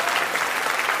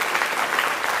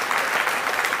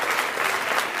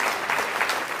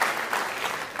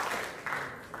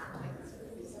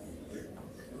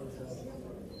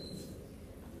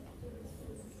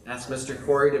 Ask Mr.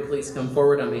 Corey to please come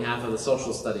forward on behalf of the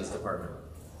Social Studies Department.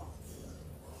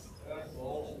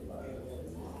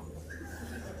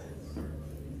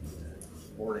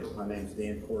 Morning, my name is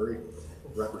Dan Corey,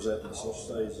 representing the Social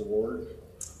Studies Award.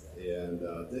 And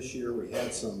this year we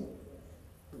had some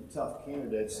pretty tough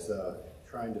candidates to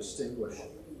try and distinguish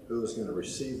who was going to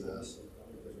receive this,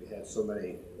 because we had so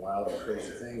many wild and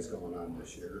crazy things going on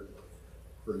this year.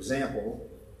 For example,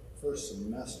 first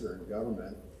semester in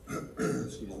government,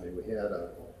 excuse me, we had a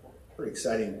pretty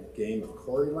exciting game of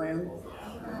Coreyland,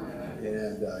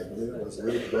 and I believe it was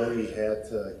Luke Bodie had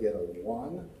to get a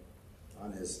 1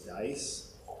 on his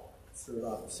dice, threw it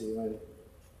off the ceiling,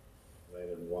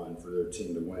 landed 1 for their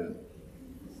team to win.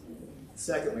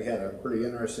 Second, we had a pretty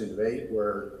interesting debate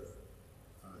where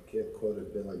a kid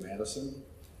quoted Billy Madison,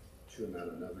 chewing out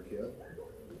another kid.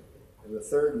 And the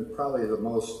third, and probably the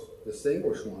most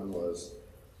distinguished one, was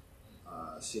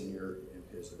a senior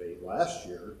in his debate last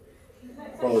year,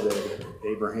 quoted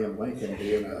Abraham Lincoln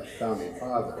being a founding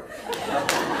father.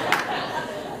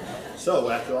 So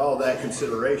after all that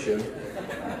consideration,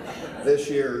 this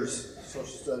year's Social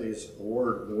Studies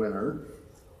Award winner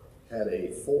had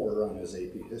a 4 on his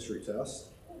AP History test,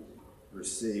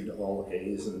 received all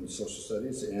A's in Social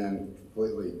Studies, and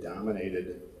completely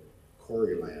dominated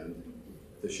Coreyland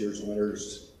This year's winner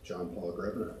is John Paul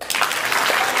Grebner.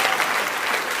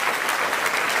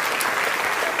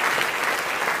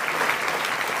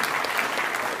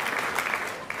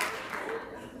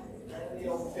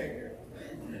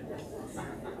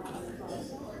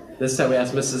 This time we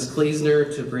ask Mrs.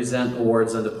 Kleesner to present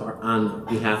awards on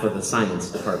behalf of the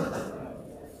Science Department.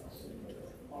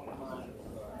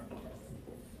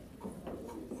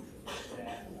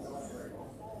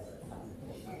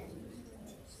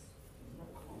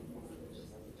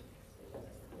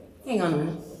 Hang on a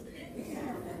minute.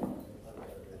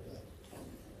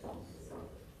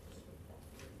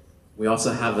 We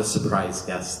also have a surprise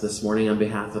guest this morning on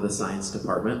behalf of the Science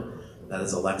Department. That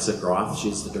is Alexa Groff.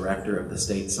 She's the director of the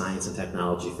State Science and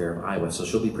Technology Fair of Iowa. So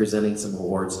she'll be presenting some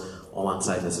awards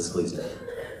alongside Mrs. Kleesner.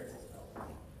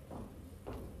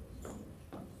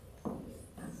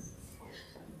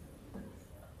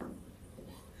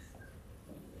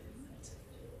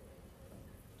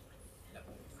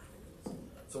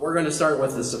 So we're going to start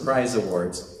with the surprise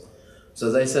awards. So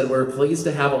as I said, we're pleased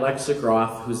to have Alexa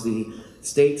Groff, who's the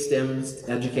State STEM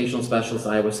Educational Specialist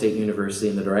at Iowa State University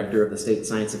and the director of the State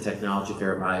Science and Technology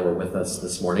Fair of Iowa, with us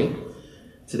this morning.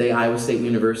 Today, Iowa State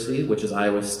University, which is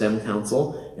Iowa's STEM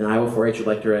Council, and Iowa 4-H would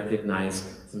like to recognize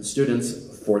some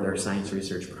students for their science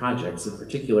research projects, in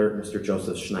particular, Mr.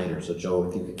 Joseph Schneider. So Joe,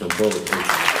 if you could come forward,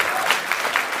 please.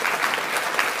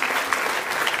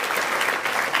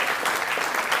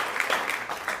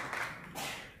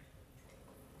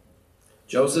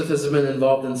 Joseph has been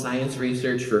involved in science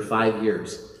research for 5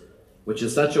 years, which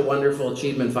is such a wonderful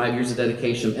achievement. 5 years of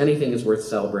dedication. Anything is worth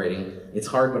celebrating. It's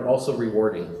hard, but also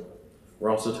rewarding.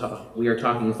 We are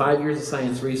talking 5 years of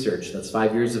science research. That's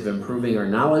 5 years of improving our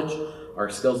knowledge, our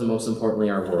skills, and most importantly,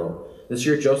 our world. This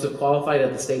year, Joseph qualified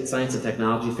at the State Science and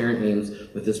Technology Fair in Ames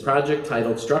with his project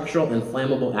titled Structural and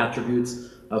Flammable Attributes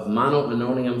of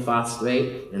Monoammonium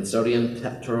Phosphate and Sodium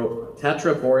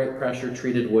Tetraborate Pressure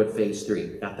Treated Wood Phase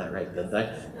 3. Got that right, didn't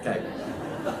I? Okay.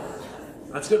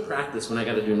 That's good practice when I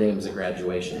got to do names at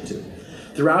graduation, too.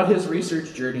 Throughout his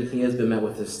research journey, he has been met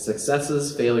with his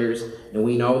successes, failures, and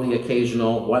we know the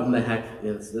occasional, what in the heck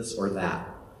is this or that?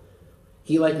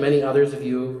 He, like many others of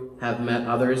you, have met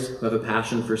others who have a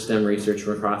passion for STEM research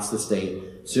from across the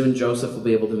state. Soon, Joseph will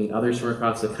be able to meet others from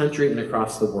across the country and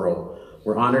across the world.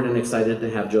 We're honored and excited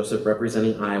to have Joseph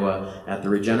representing Iowa at the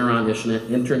Regeneron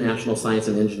International Science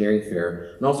and Engineering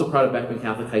Fair, and also proud of Beckman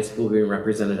Catholic High School being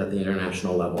represented at the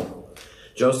international level.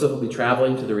 Joseph will be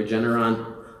traveling to the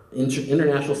Regeneron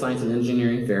International Science and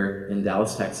Engineering Fair in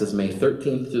Dallas, Texas, May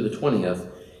 13th through the 20th,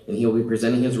 and he will be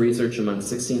presenting his research among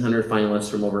 1,600 finalists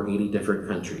from over 80 different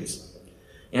countries,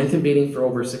 and competing for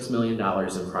over $6 million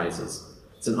in prizes.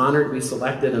 It's an honor to be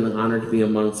selected and an honor to be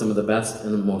among some of the best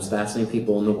and the most fascinating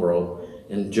people in the world,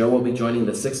 and Joe will be joining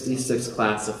the 66th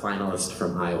class of finalists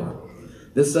from Iowa.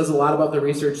 This says a lot about the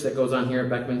research that goes on here at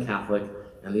Beckman Catholic,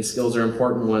 and these skills are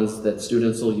important ones that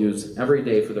students will use every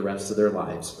day for the rest of their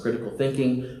lives: critical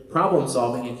thinking, problem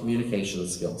solving, and communication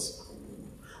skills.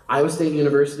 Iowa State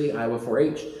University, Iowa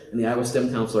 4-H, and the Iowa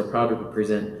STEM Council are proud to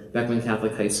present Beckman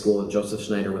Catholic High School and Joseph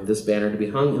Schneider with this banner to be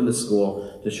hung in the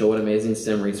school to show what amazing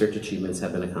STEM research achievements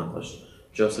have been accomplished.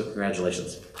 Joseph,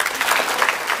 congratulations.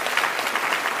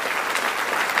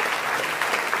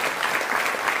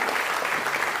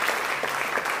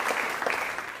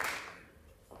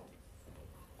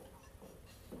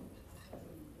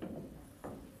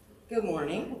 Good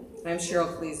morning. I'm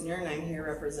Cheryl Kleesner, and I'm here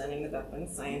representing the Beckman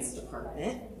Science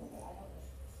Department.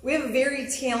 We have a very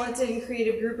talented and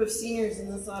creative group of seniors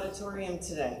in this auditorium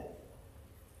today.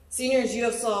 Seniors, you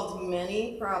have solved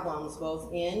many problems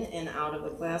both in and out of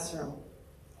the classroom.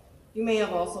 You may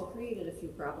have also created a few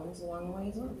problems along the way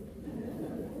as well.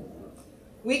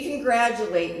 We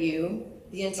congratulate you,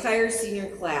 the entire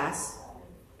senior class,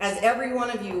 as every one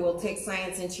of you will take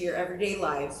science into your everyday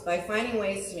lives by finding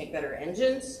ways to make better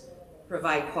engines,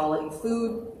 provide quality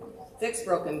food, fix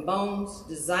broken bones,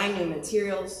 design new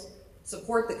materials,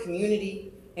 support the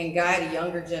community, and guide a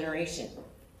younger generation.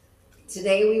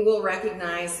 Today we will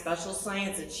recognize special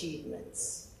science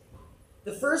achievements.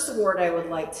 The first award I would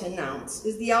like to announce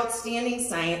is the Outstanding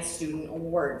Science Student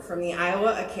Award from the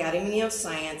Iowa Academy of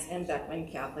Science and Beckman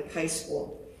Catholic High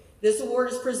School. This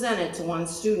award is presented to one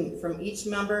student from each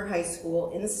member high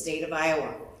school in the state of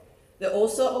Iowa. The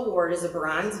OSA award is a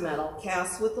bronze medal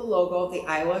cast with the logo of the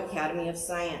Iowa Academy of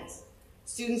Science.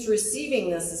 Students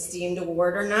receiving this esteemed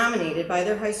award are nominated by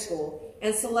their high school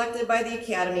and selected by the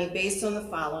Academy based on the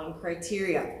following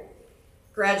criteria: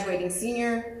 graduating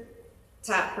senior,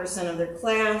 top percent of their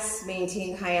class,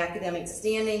 maintained high academic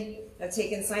standing, have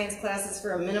taken science classes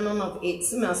for a minimum of 8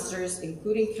 semesters,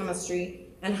 including chemistry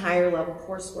and higher level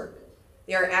coursework.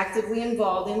 They are actively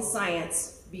involved in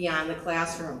science beyond the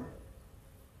classroom.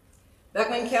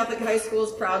 Beckman Catholic High School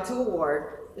is proud to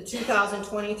award the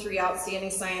 2023 Outstanding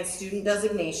Science Student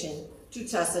designation to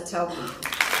Tessa Telke.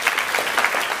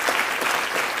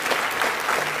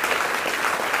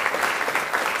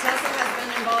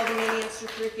 In many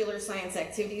extracurricular science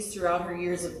activities throughout her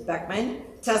years at Beckman.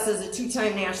 Tessa is a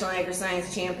two-time National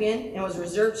Agri-Science Champion and was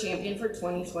Reserve Champion for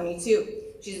 2022.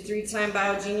 She's a three-time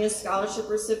BioGenius Scholarship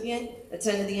recipient,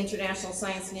 attended the International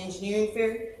Science and Engineering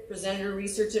Fair, presented her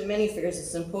research at many fairs and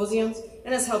symposiums,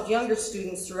 and has helped younger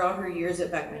students throughout her years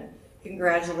at Beckman.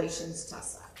 Congratulations,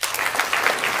 Tessa.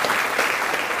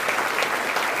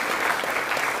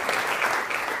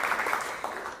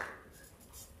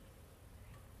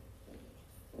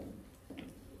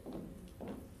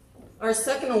 Our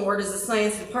second award is the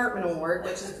Science Department Award,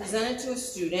 which is presented to a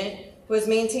student who has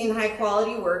maintained high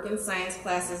quality work in science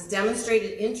classes,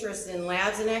 demonstrated interest in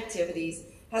labs and activities,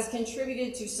 has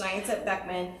contributed to science at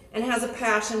Beckman, and has a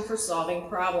passion for solving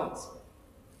problems.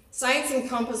 Science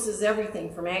encompasses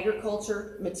everything from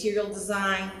agriculture, material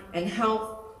design, and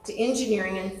health to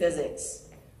engineering and physics.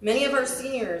 Many of our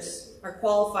seniors are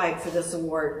qualified for this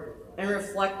award and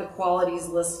reflect the qualities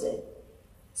listed.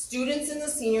 Students in the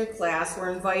senior class were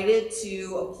invited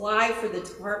to apply for the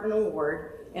department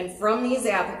award, and from these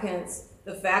applicants,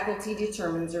 the faculty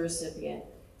determines the recipient.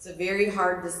 It's a very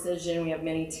hard decision. We have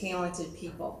many talented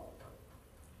people.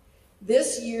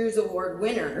 This year's award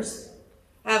winners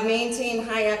have maintained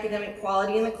high academic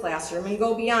quality in the classroom and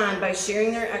go beyond by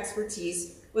sharing their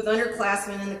expertise with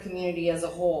underclassmen and the community as a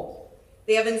whole.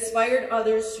 They have inspired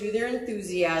others through their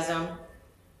enthusiasm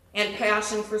and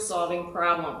passion for solving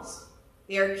problems.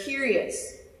 They are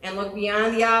curious and look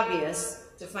beyond the obvious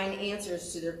to find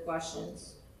answers to their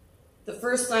questions. The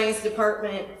Science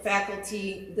Department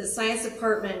faculty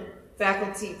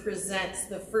presents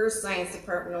the first Science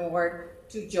Department Award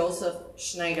to Joseph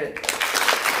Schneider.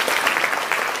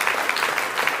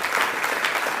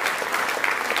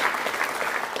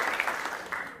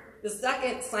 The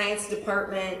second Science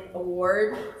Department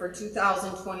Award for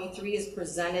 2023 is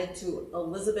presented to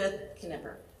Elizabeth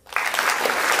Knipper.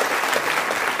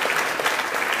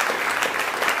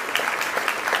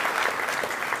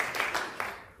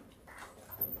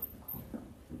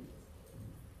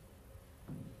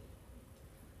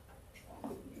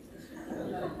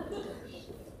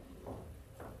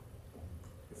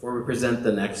 Before we present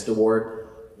the next award,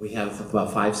 we have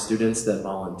about 5 students that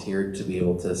volunteered to be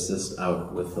able to assist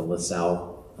out with the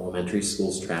LaSalle Elementary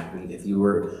School's track meet. If you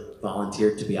were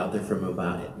volunteered to be out there from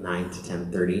about 9 to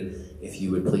 10:30, if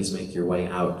you would please make your way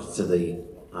out to the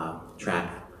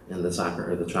track and the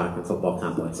soccer or the track and football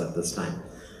complex at this time.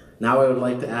 Now I would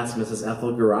like to ask Mrs.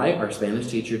 Ethel Garay, our Spanish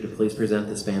teacher, to please present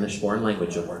the Spanish Foreign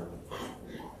Language Award.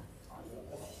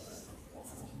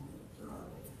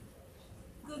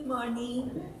 Good morning.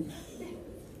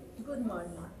 Good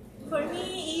morning. For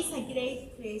me, it's a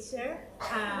great pleasure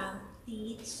to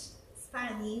teach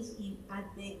Spanish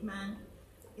at Beckman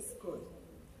School.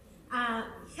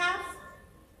 Have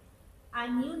a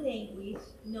new language,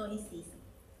 no is easy.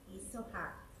 It's so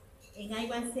hard. And I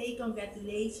want to say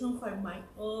congratulations for my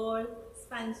all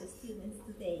Spanish students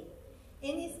today,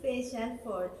 and special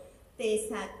for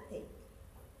Tessa Telke.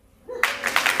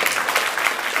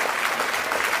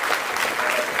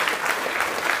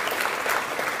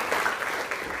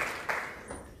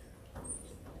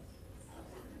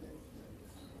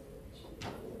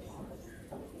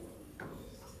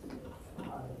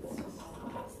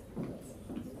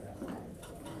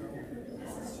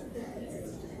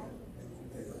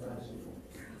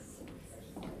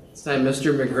 This time,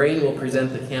 Mr. McGrain will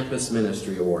present the Campus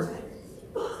Ministry Award.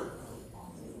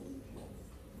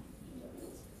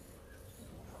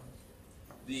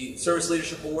 The Service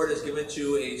Leadership Award is given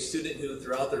to a student who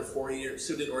throughout their 4 years,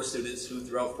 students who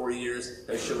throughout 4 years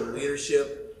have shown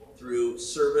leadership through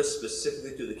service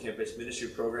specifically to the Campus Ministry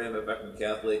program at Beckman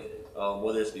Catholic,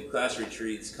 whether it be class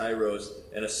retreats, Kairos,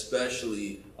 and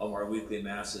especially our weekly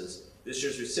masses. This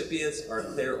year's recipients are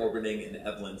Claire Oberning and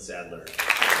Evelyn Sadler.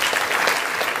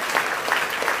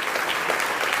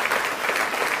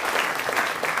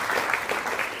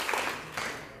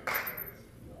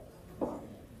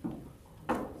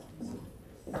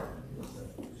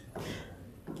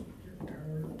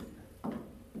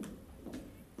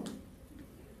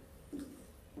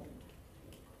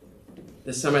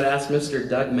 This time I'd ask Mr.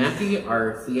 Doug Mackey,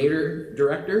 our theater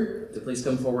director, to please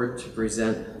come forward to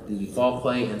present the Fall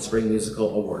Play and Spring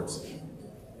Musical Awards.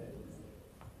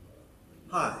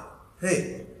 Hi.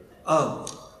 Hey.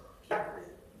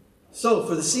 So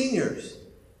for the seniors,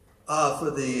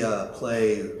 for the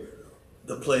play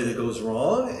The Play That Goes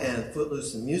Wrong and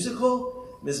Footloose the Musical.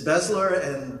 Ms. Besler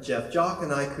and Jeff Jock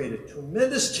and I created a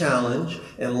tremendous challenge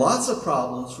and lots of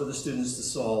problems for the students to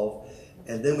solve,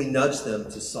 and then we nudged them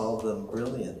to solve them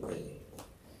brilliantly.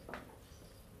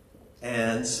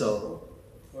 And so,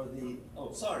 for the,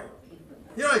 oh, sorry.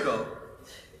 Here I go.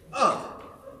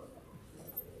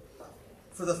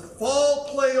 For the Fall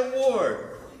Play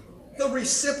Award, the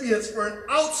recipients for an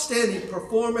outstanding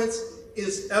performance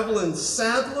is Evelyn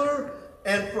Sadler,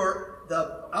 and for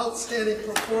the outstanding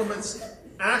performance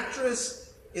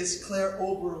actress is Claire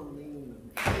Oberlin.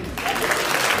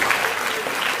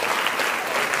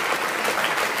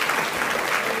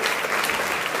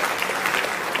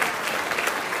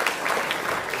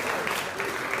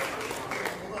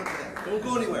 Don't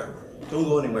go anywhere. Don't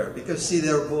go anywhere. Because, see,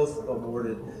 they're both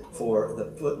awarded for the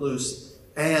Footloose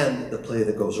and the Play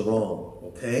That Goes Wrong.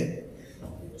 Okay?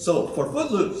 So, for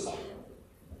Footloose,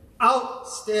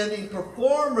 outstanding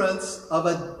performance of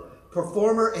a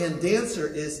performer and dancer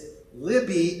is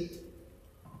Libby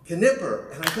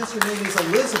Knipper. And I guess her name is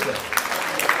Elizabeth.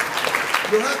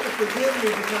 You'll have to forgive me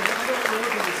because I don't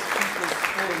know these people's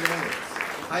full names.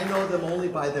 I know them only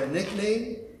by their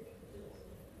nickname.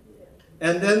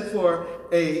 And then for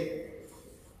a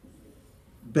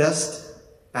Best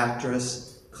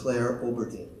Actress, Claire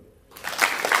Oberdeen.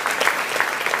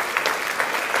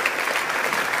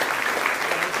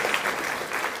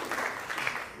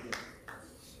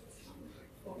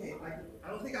 Okay, I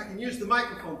don't think I can use the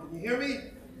microphone. Can you hear me?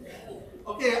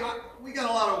 Okay, we got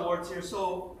a lot of awards here,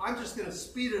 so I'm just going to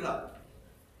speed it up.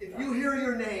 If you hear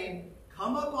your name,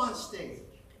 come up on stage.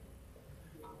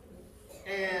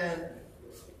 And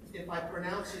if I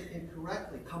pronounce it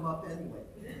incorrectly, come up anyway.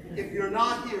 If you're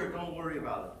not here, don't worry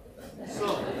about it.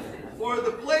 So, for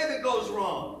the Play That Goes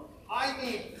Wrong, I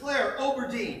need Claire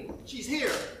Oberdeen. She's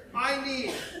here. I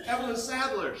need Evelyn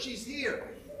Sadler. She's here.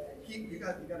 You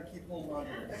got to keep holding on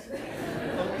to this.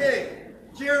 Okay.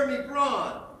 Jeremy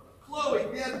Braun, Chloe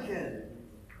Beckman,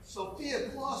 Sophia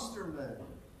Klosterman,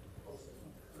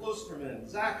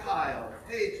 Zach Heil,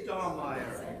 Paige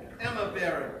Dahlmeyer, Emma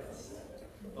Barrett,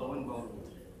 Owen Bowman.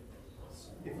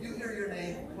 If you hear your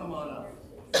name, come on up.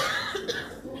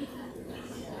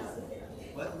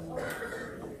 What?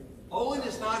 Owen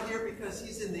is not here because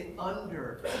he's in the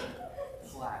under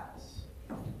class.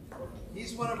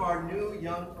 He's one of our new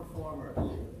young performers.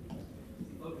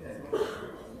 Okay.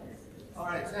 All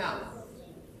right, now,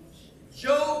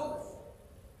 Joe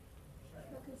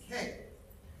K.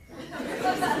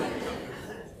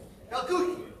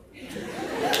 Kalkuki.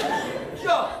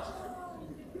 Joe.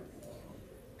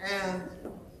 And,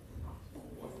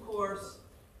 of course,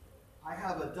 I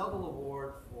have a double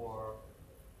award for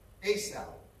ASAP,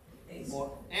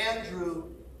 for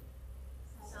Andrew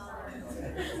Solomon.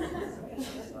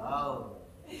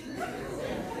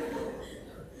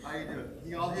 How you doing? Can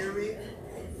you all hear me?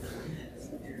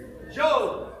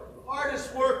 Joe,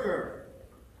 hardest worker.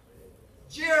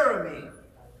 Jeremy,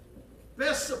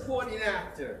 best supporting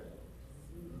actor.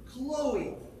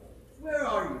 Chloe, where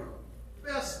are you?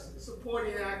 Best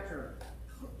supporting actor.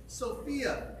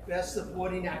 Sophia, best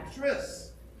supporting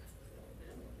actress.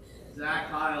 Zach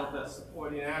Heil, best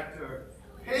supporting actor.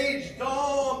 Paige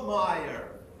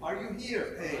Dahlmeyer, are you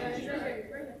here, Paige?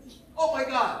 Oh my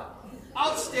God,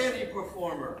 outstanding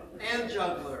performer and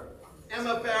juggler.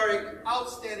 Emma Barrick,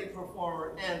 outstanding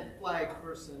performer and flag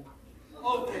person.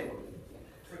 Okay,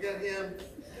 forget him.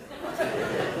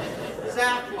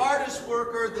 Zach, artist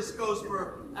worker. This goes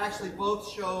for actually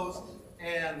both shows.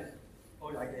 And,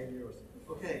 oh, I gave yours.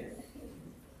 Okay.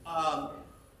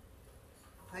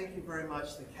 Thank you very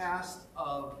much. The cast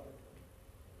of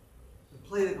The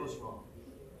Play That Goes Wrong.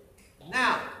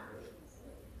 Now,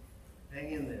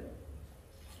 hang in there.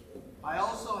 I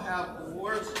also have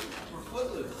awards for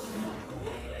Footloose.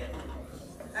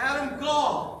 Adam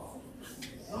Gall,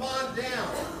 come on down.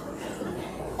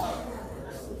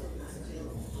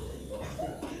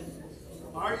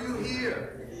 Are you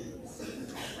here?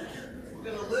 We're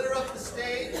going to litter up the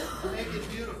stage and make it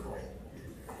beautiful.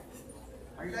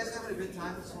 Are you guys having a good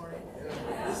time this morning?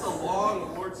 This is a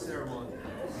long award ceremony.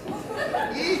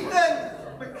 Ethan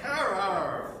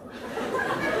McCarroll.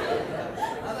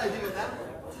 How did I do with that one?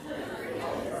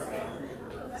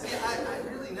 See, I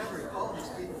really never call these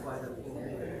people by their full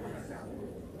name.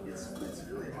 It's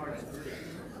really hard to do.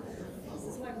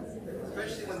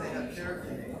 Especially when they have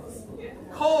character names.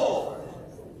 Cole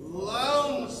Lensman.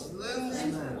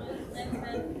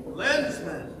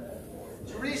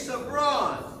 Teresa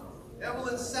Braun.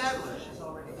 Evelyn Sadler. She's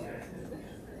already here.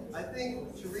 I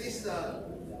think Teresa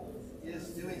is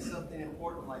doing something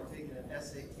important like taking an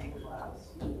SAT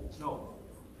class. No,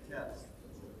 test.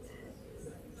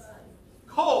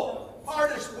 Cole,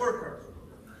 hardest worker.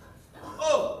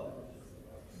 Oh,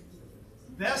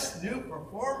 best new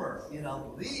performer in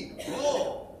a lead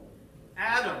role.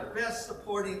 Adam, best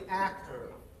supporting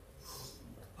actor.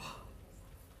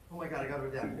 Oh my God, I got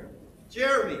her down here.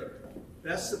 Jeremy,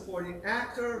 best supporting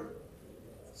actor.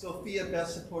 Sophia,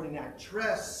 best supporting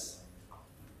actress.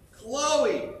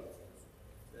 Chloe,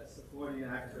 best supporting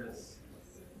actress.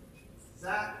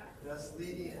 Zach, best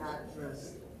leading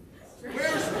actress.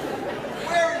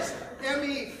 Where is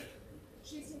Emmy?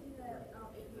 She's taking the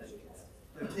AP test.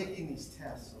 They're taking these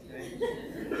tests, okay?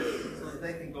 So that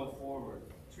they can go forward.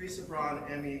 Teresa Braun,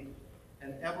 Emmy,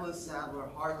 and Evelyn Sadler,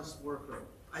 hardest worker.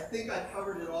 I think I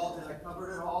covered it all. Did I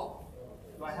cover it all?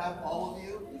 Do I have all of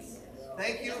you?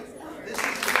 Thank you. This is...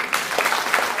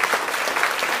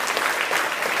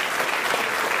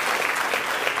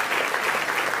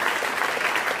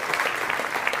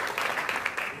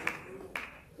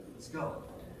 Let's go.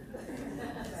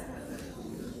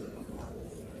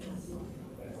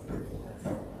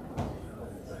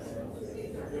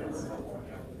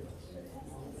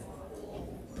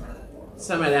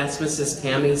 So I might ask Mrs.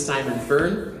 Tammy Simon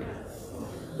Fern,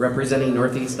 representing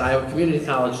Northeast Iowa Community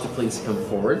College, to please come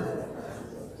forward.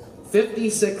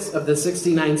 56 of the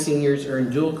 69 seniors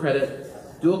earned dual credit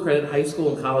high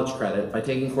school and college credit by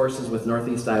taking courses with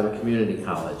Northeast Iowa Community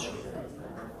College.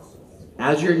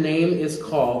 As your name is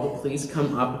called, please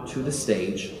come up to the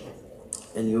stage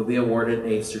and you will be awarded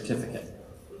a certificate.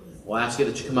 We'll ask you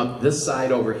that you come up this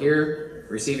side over here,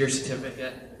 receive your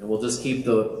certificate, and we'll just keep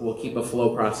a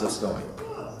flow process going.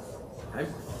 Okay?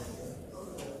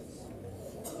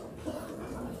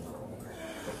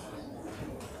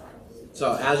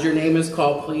 So as your name is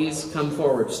called, please come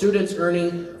forward. Students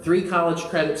earning 3 college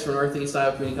credits from Northeast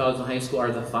Iowa Community College and High School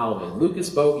are the following: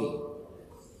 Lucas Bogie,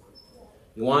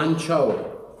 Yuan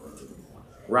Cho,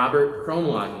 Robert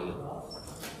Kronlage,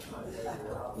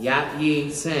 Yat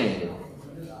Yi Sang,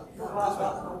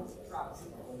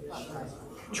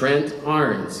 Trent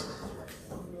Arns,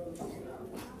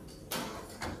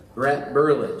 Brett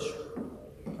Burlage,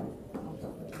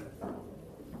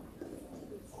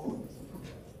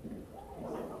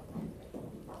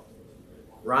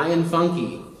 Ryan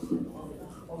Funky,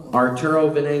 Arturo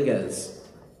Venegas,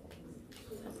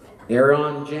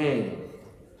 Aaron Jang,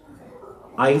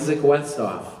 Isaac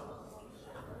Westoff,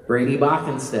 Brady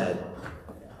Bockenstead,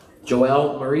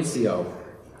 Joel Mauricio,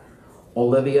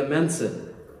 Olivia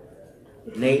Menson,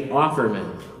 Nate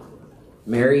Offerman,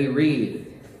 Mary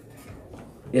Reed,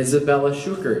 Isabella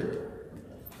Schukert,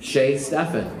 Shay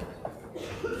Steffen,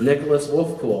 Nicholas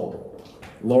Wolfpool,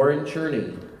 Lauren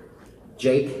Cherney,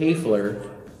 Jake Hafler,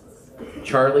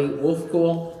 Charlie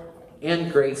Wolfpool,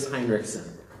 and Grace Heinrichsen.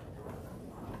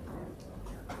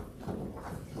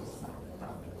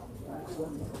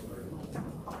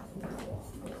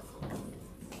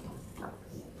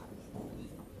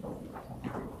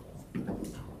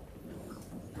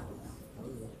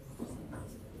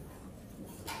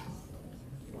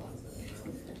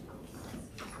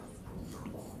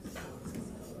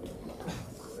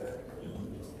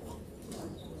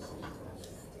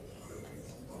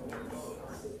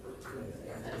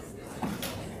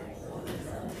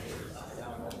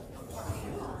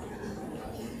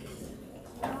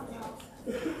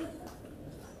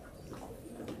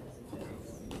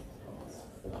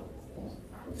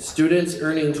 Students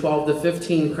earning 12 to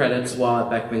 15 credits while at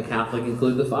Beckman Catholic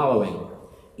include the following: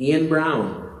 Ian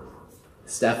Brown,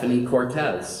 Stephanie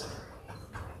Cortez,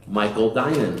 Michael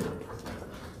Dinan,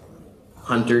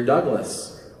 Hunter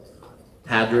Douglas,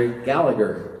 Patrick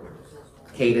Gallagher,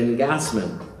 Caden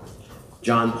Gassman,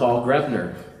 John Paul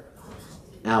Grebner,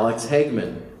 Alex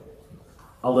Hagman,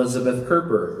 Elizabeth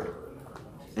Kerper,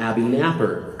 Abby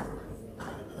Napper,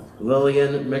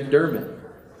 Lillian McDermott,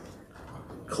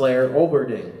 Claire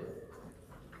Oberding,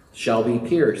 Shelby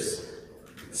Pierce,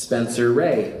 Spencer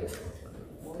Ray,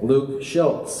 Luke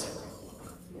Schultz,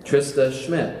 Trista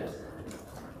Schmidt,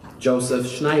 Joseph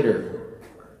Schneider,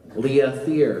 Leah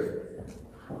Thier,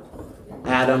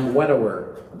 Adam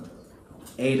Wedower,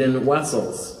 Aiden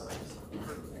Wessels,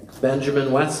 Benjamin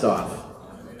Westoff,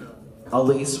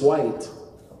 Elise White,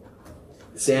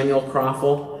 Samuel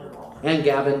Croffle, and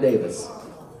Gavin Davis.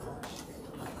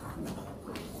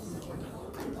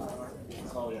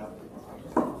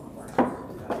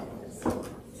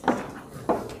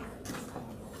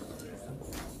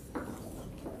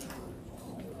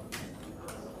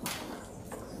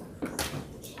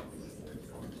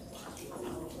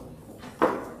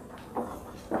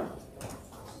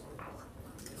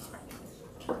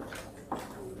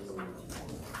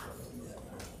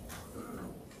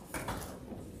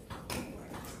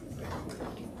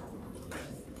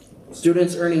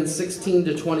 Students earning 16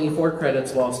 to 24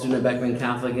 credits while a student at Beckman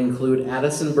Catholic include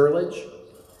Addison Burlage,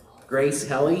 Grace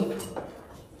Helly,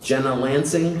 Jenna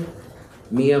Lansing,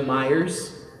 Mia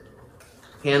Myers,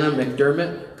 Hannah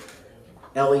McDermott,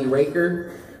 Ellie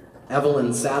Raker,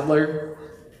 Evelyn Sadler,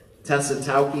 Tessa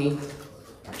Tauke,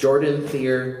 Jordan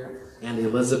Thier, and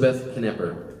Elizabeth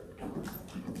Knipper.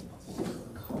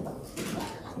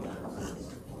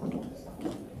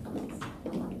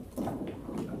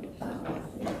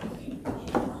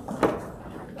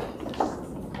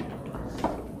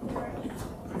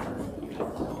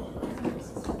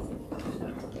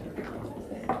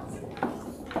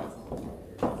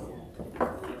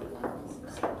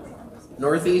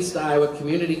 Northeast Iowa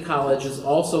Community College is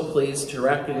also pleased to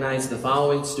recognize the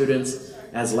following students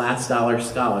as Last Dollar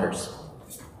Scholars.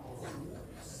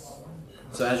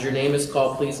 So as your name is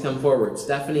called, please come forward.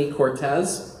 Stephanie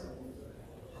Cortez,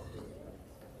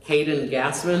 Caden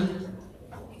Gassman,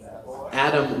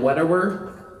 Adam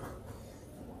Wetterwer,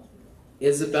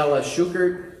 Isabella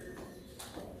Schukert,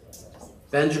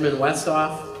 Benjamin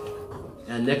Westoff,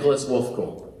 and Nicholas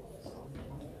Wolfkohl.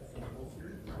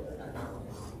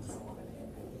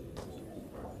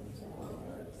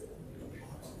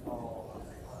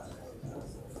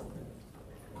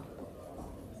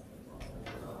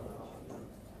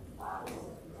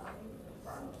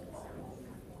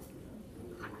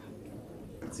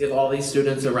 Let's give all these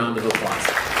students a round of applause.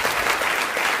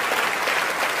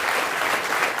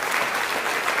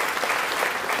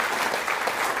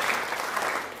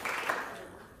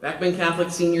 Beckman Catholic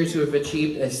seniors who have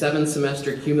achieved a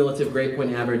 7-semester cumulative grade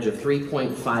point average of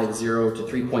 3.50 to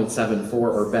 3.74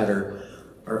 or better,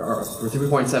 or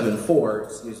 3.74,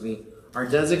 excuse me, are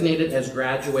designated as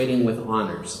graduating with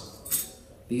honors.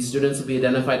 These students will be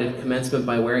identified at commencement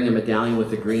by wearing a medallion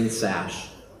with a green sash.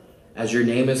 As your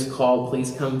name is called,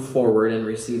 please come forward and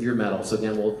receive your medal. So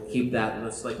again, we'll keep that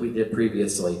just like we did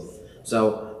previously.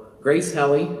 So Grace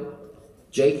Helly,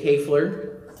 Jake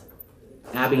Hafler,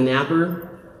 Abby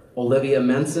Napper, Olivia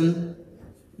Menson,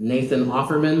 Nathan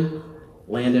Offerman,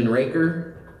 Landon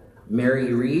Raker,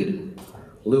 Mary Reed,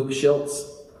 Luke Schiltz,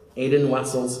 Aiden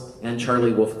Wessels, and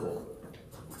Charlie Wolfkohl.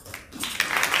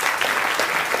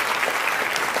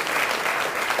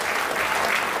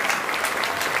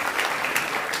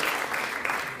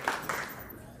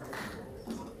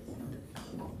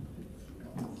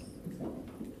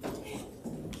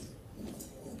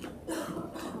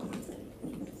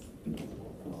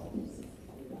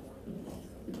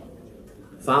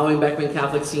 Following Beckman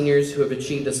Catholic seniors who have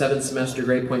achieved a 7-semester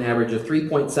grade point average of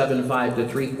 3.75 to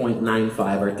 3.95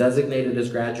 are designated as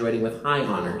graduating with high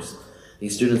honors.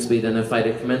 These students will be identified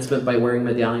at commencement by wearing a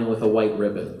medallion with a white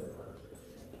ribbon.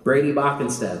 Brady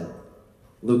Bockenstead,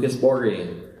 Lucas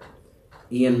Borgering,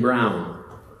 Ian Brown,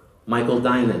 Michael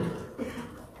Diamond,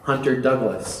 Hunter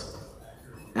Douglas,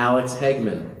 Alex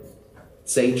Hegman,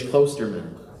 Sage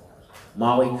Klosterman,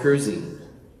 Molly Cruzy,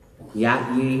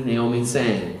 Yat Yi Naomi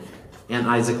Sang, and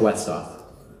Isaac Westoff.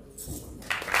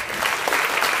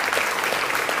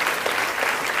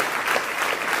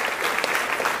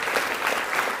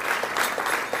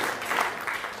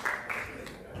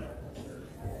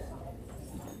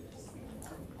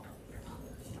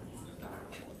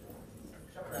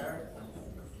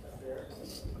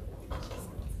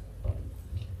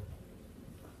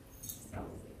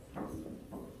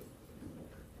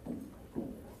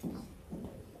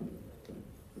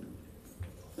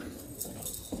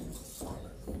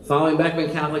 Following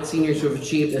Beckman Catholic seniors who have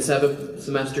achieved a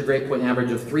 7-semester grade point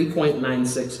average of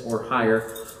 3.96 or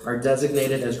higher are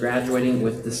designated as graduating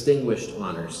with distinguished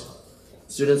honors.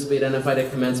 Students will be identified at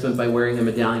commencement by wearing a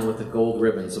medallion with a gold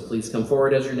ribbon, so please come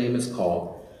forward as your name is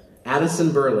called.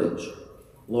 Addison Burlage,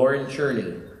 Lauren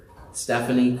Cherney,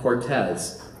 Stephanie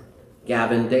Cortez,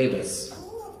 Gavin Davis,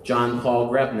 John Paul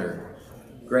Grebner,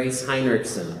 Grace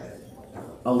Heinrichsen,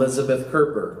 Elizabeth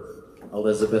Kerper,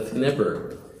 Elizabeth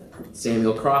Knipper,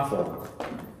 Samuel Crawford,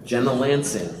 Jenna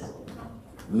Lansing,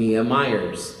 Mia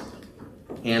Myers,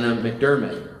 Hannah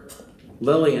McDermott,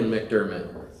 Lillian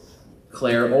McDermott,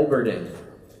 Claire Olberding,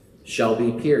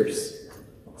 Shelby Pierce,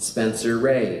 Spencer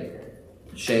Ray,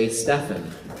 Shay Steffen,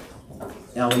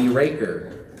 Ellie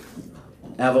Raker,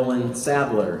 Evelyn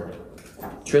Sadler,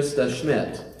 Trista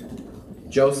Schmidt,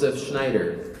 Joseph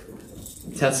Schneider,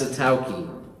 Tessa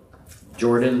Tauke,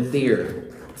 Jordan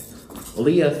Thier,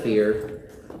 Leah Thier,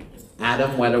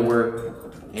 Adam Wetterwer,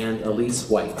 and Elise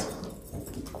White.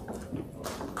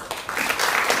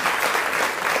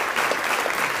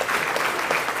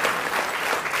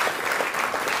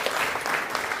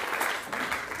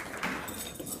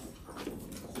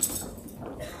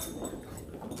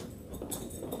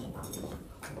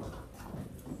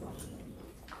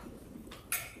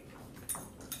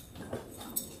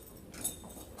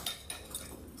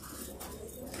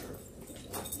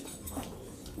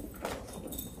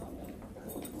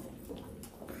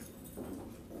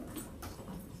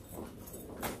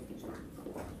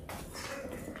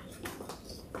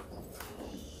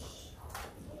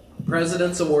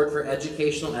 President's Award for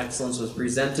Educational Excellence was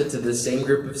presented to this same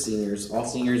group of seniors, all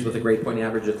seniors with a grade point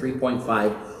average of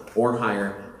 3.5 or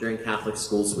higher during Catholic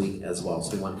Schools Week as well.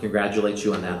 So we want to congratulate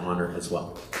you on that honor as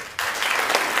well.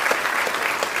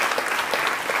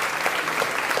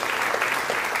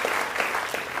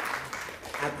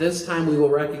 At this time, we will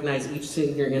recognize each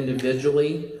senior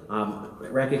individually,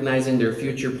 recognizing their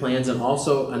future plans and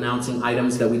also announcing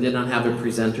items that we did not have a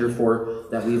presenter for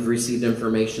that we've received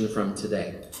information from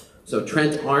today. So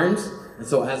Trent Arns, and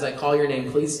so as I call your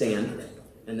name, please stand,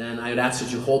 and then I would ask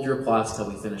that you hold your applause till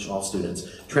we finish all students.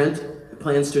 Trent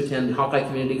plans to attend Hawkeye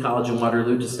Community College in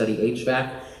Waterloo to study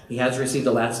HVAC. He has received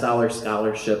a last dollar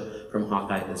scholarship from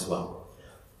Hawkeye as well.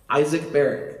 Isaac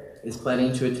Barrick is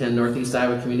planning to attend Northeast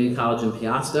Iowa Community College in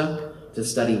Piasta to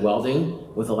study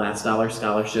welding with a last dollar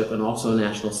scholarship and also a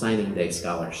National Signing Day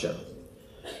scholarship.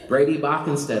 Brady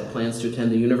Bockenstead plans to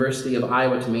attend the University of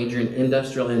Iowa to major in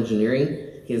industrial engineering.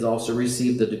 He has also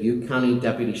received the Dubuque County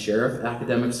Deputy Sheriff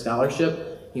Academic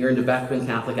Scholarship. He earned a Beckman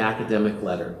Catholic Academic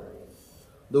Letter.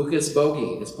 Lucas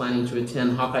Bogie is planning to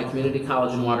attend Hawkeye Community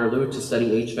College in Waterloo to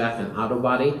study HVAC and auto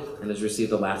body and has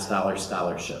received a last dollar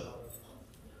scholarship.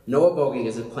 Noah Bogie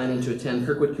is planning to attend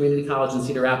Kirkwood Community College in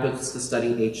Cedar Rapids to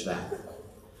study HVAC.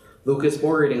 Lucas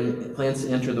Borgerding plans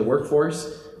to enter the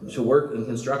workforce to work in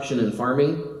construction and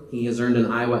farming. He has earned an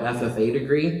Iowa FFA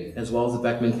degree as well as a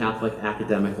Beckman Catholic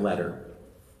Academic Letter.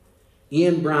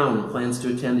 Ian Brown plans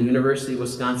to attend the University of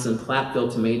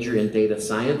Wisconsin-Platteville to major in data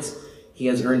science. He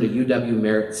has earned a UW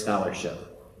Merit Scholarship.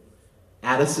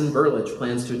 Addison Burlage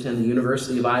plans to attend the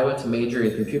University of Iowa to major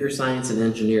in computer science and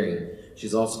engineering.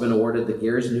 She's also been awarded the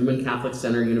Gears Newman Catholic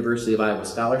Center University of Iowa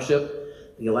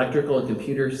Scholarship, the Electrical and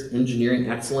Computer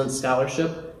Engineering Excellence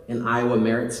Scholarship, and Iowa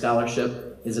Merit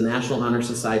Scholarship, is a National Honor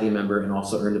Society member, and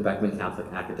also earned a Beckman Catholic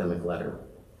Academic Letter.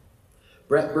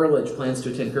 Brett Burlage plans to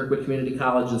attend Kirkwood Community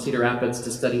College in Cedar Rapids to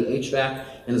study HVAC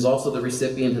and is also the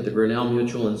recipient of the Grinnell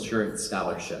Mutual Insurance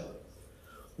Scholarship.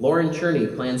 Lauren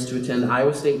Cherney plans to attend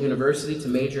Iowa State University to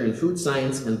major in food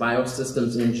science and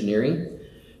biosystems engineering.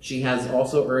 She has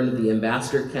also earned the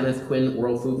Ambassador Kenneth Quinn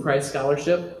World Food Prize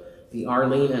Scholarship, the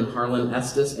Arlene and Harlan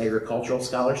Estes Agricultural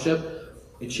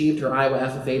Scholarship, achieved her Iowa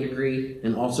FFA degree,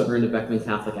 and also earned a Beckman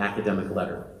Catholic Academic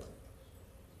Letter.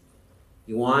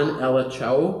 Yuan Ella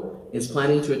Cho is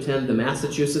planning to attend the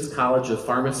Massachusetts College of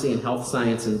Pharmacy and Health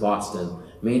Science in Boston,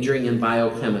 majoring in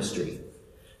biochemistry.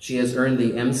 She has earned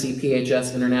the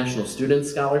MCPHS International Student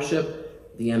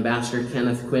Scholarship, the Ambassador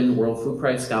Kenneth Quinn World Food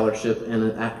Prize Scholarship,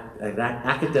 and an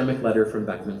academic letter from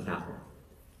Beckman Catholic.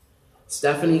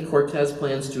 Stephanie Cortez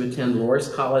plans to attend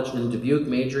Loras College in Dubuque,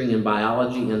 majoring in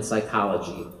biology and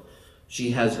psychology.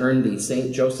 She has earned the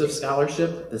St. Joseph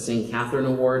Scholarship, the St. Catherine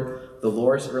Award, the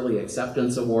Loras Early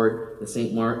Acceptance Award, the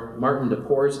St. Martin de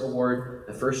Porres Award,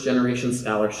 a First Generation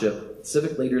Scholarship,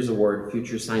 Civic Leaders Award,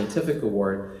 Future Scientific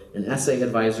Award, an Essay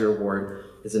Advisor Award,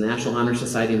 is a National Honor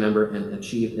Society member, and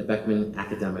achieved a Beckman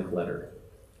Academic Letter.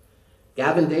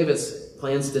 Gavin Davis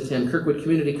plans to attend Kirkwood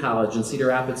Community College in Cedar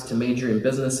Rapids to major in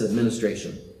Business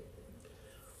Administration.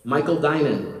 Michael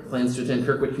Dinan plans to attend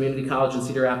Kirkwood Community College in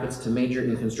Cedar Rapids to major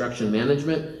in Construction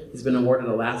Management. He's been awarded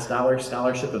a last dollar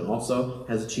scholarship and also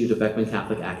has achieved a Beckman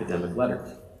Catholic Academic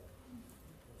Letter.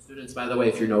 Students, by the way,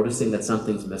 if you're noticing that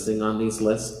something's missing on these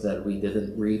lists that we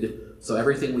didn't read, so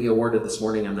everything we awarded this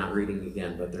morning I'm not reading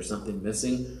again, but there's something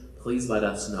missing, please let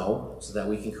us know so that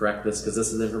we can correct this, because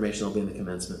this is information that will be in the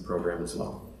commencement program as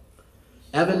well.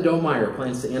 Evan Domeyer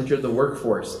plans to enter the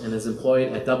workforce and is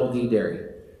employed at Double D Dairy.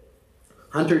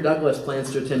 Hunter Douglas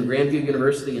plans to attend Grandview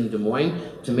University in Des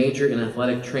Moines to major in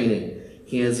athletic training.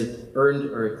 He has earned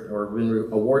or been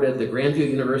awarded the Grandview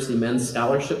University Men's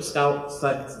Scholarship,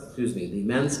 the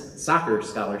Men's Soccer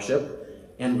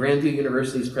Scholarship, and Grandview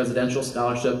University's Presidential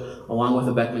Scholarship, along with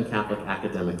a Beckman Catholic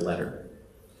Academic Letter.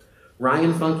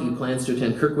 Ryan Funke plans to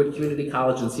attend Kirkwood Community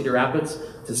College in Cedar Rapids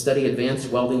to study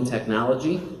advanced welding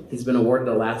technology. He's been awarded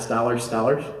a last dollar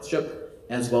scholarship,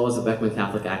 as well as a Beckman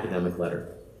Catholic Academic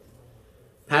Letter.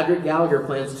 Patrick Gallagher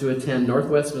plans to attend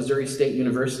Northwest Missouri State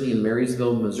University in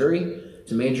Marysville, Missouri,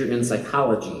 to major in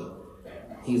psychology.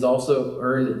 He's also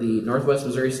earned the Northwest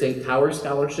Missouri State Power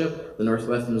Scholarship, the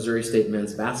Northwest Missouri State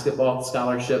Men's Basketball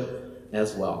Scholarship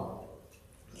as well.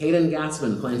 Caden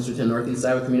Gassman plans to attend Northeast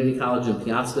Iowa Community College in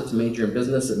Piasta to major in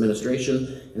Business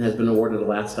Administration and has been awarded a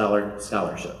last dollar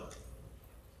scholarship.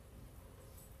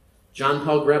 John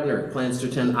Paul Grebner plans to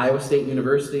attend Iowa State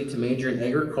University to major in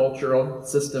Agricultural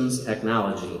Systems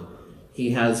Technology.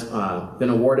 He has been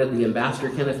awarded the Ambassador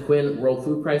Kenneth Quinn World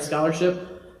Food Prize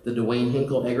Scholarship, the Dwayne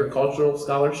Hinkle Agricultural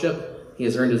Scholarship. He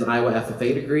has earned his Iowa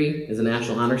FFA degree, is a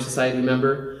National Honor Society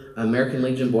member, American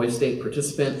Legion Boys State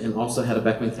participant, and also had a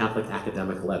Beckman Catholic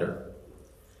academic letter.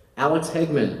 Alex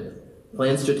Hegman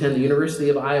plans to attend the University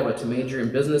of Iowa to major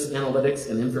in business analytics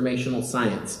and informational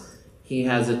science. He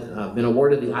has been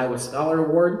awarded the Iowa Scholar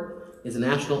Award, is a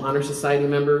National Honor Society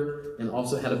member, and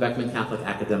also had a Beckman Catholic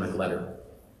academic letter.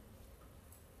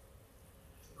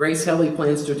 Grace Helly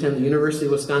plans to attend the University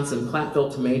of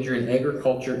Wisconsin-Platteville to major in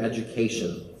agriculture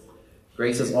education.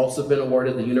 Grace has also been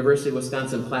awarded the University of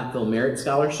Wisconsin-Platteville Merit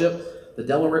Scholarship, the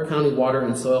Delaware County Water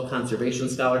and Soil Conservation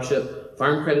Scholarship,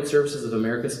 Farm Credit Services of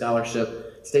America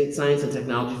Scholarship, State Science and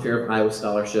Technology Fair of Iowa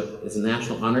Scholarship, is a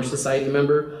National Honor Society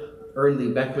member, earned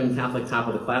the Beckman Catholic Top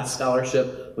of the Class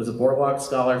Scholarship, was a Borlaug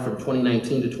Scholar from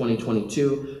 2019 to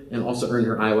 2022, and also earned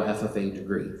her Iowa FFA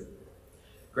degree.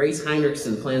 Grace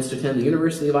Heinrichsen plans to attend the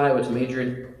University of Iowa to major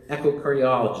in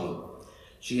echocardiology.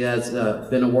 She has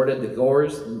been awarded the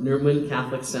Gores Newman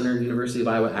Catholic Center University of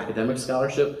Iowa Academic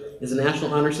Scholarship, is a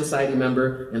National Honor Society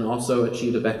member, and also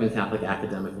achieved a Beckman Catholic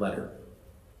academic letter.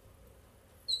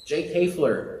 Jake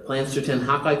Hafler plans to attend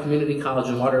Hawkeye Community College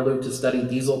in Waterloo to study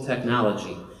diesel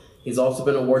technology. He's also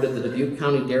been awarded the Dubuque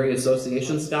County Dairy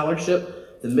Association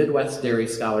Scholarship, the Midwest Dairy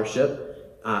Scholarship,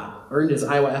 earned his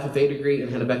Iowa FFA degree,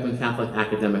 and had a Beckman Catholic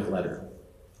academic letter.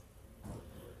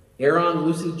 Aaron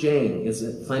Lucy Jang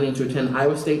is planning to attend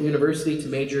Iowa State University to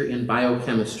major in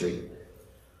biochemistry.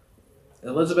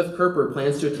 Elizabeth Kerper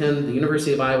plans to attend the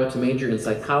University of Iowa to major in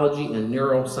psychology and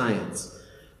neuroscience.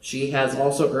 She has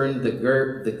also earned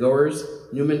the Gores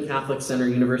Newman Catholic Center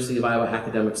University of Iowa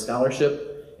Academic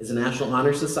Scholarship, is a National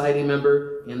Honor Society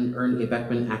member, and earned a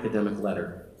Beckman academic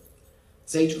letter.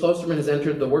 Sage Klosterman has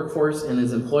entered the workforce and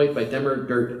is employed by Demer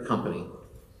Dirt Company.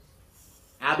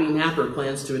 Abby Napper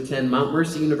plans to attend Mount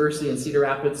Mercy University in Cedar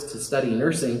Rapids to study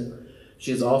nursing.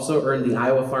 She has also earned the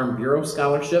Iowa Farm Bureau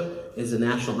Scholarship, is a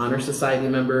National Honor Society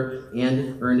member,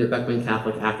 and earned a Beckman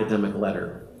Catholic academic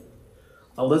letter.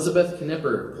 Elizabeth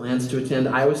Knipper plans to attend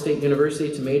Iowa State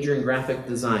University to major in graphic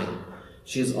design.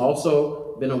 She has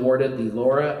also been awarded the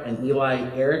Laura and Eli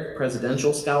Eric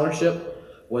Presidential Scholarship,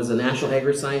 was a National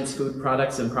Agri-Science Food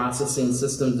Products and Processing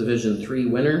Systems Division 3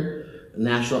 winner,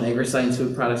 National Agri-Science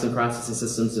Food Products and Processing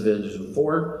Systems Division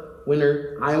 4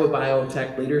 winner, Iowa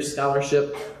Biotech Leaders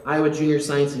Scholarship, Iowa Junior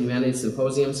Science and Humanities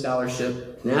Symposium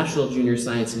Scholarship, National Junior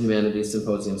Science and Humanities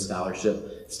Symposium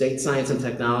Scholarship, State Science and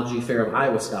Technology Fair of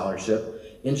Iowa Scholarship,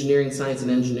 International Science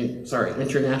and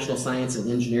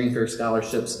Engineering Fair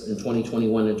Scholarships in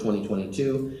 2021 and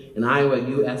 2022, an Iowa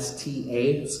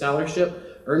USTA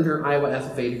Scholarship, earned her Iowa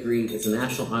FFA degree, is a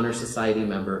National Honor Society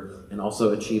member, and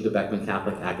also achieved a Beckman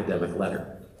Catholic academic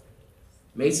letter.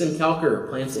 Mason Kelker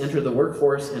plans to enter the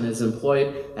workforce and is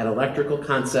employed at Electrical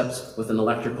Concepts with an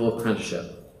electrical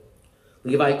apprenticeship.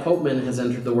 Levi Copeman has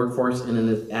entered the workforce and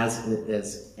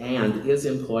is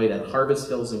employed at Harvest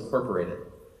Hills Incorporated.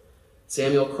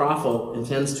 Samuel Croffle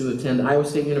intends to attend Iowa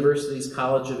State University's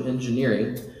College of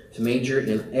Engineering to major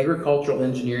in agricultural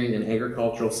engineering and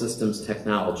agricultural systems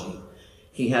technology.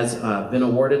 He has been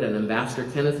awarded an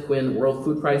Ambassador Kenneth Quinn World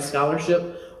Food Prize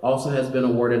Scholarship, also has been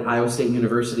awarded Iowa State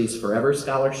University's Forever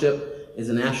Scholarship, is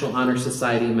a National Honor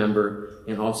Society member,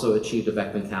 and also achieved a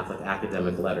Beckman Catholic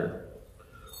academic letter.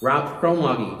 Rob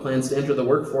Kromloggy plans to enter the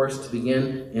workforce to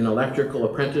begin an electrical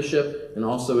apprenticeship and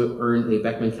also earned a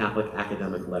Beckman Catholic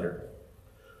academic letter.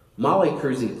 Molly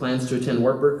Cruzy plans to attend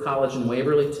Wartburg College in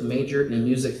Waverly to major in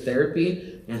music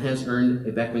therapy and has earned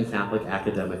a Beckman Catholic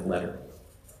academic letter.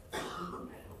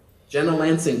 Jenna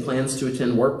Lansing plans to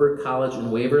attend Wartburg College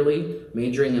in Waverly,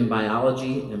 majoring in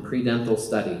biology and pre-dental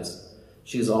studies.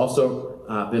 She has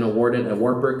also been awarded a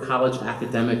Wartburg College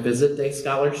Academic Visit Day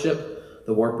Scholarship,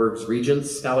 the Wartburg's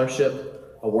Regents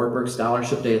Scholarship, a Wartburg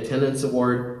Scholarship Day Attendance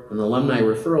Award, and the Alumni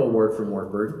Referral Award from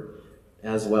Wartburg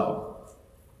as well.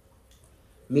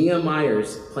 Mia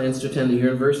Myers plans to attend the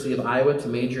University of Iowa to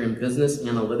major in Business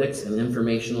Analytics and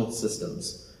Informational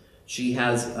Systems. She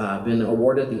has been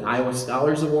awarded the Iowa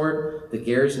Scholars Award, the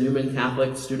Gers Newman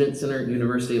Catholic Student Center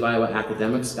University of Iowa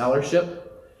Academic Scholarship,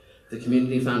 the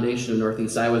Community Foundation of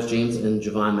Northeast Iowa's James and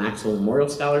Javon Maxwell Memorial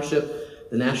Scholarship,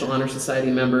 the National Honor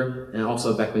Society member, and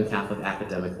also a Beckman Catholic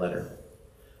academic letter.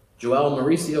 Joel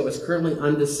Mauricio is currently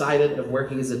undecided of where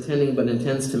he is attending but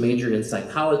intends to major in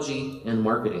psychology and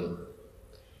marketing.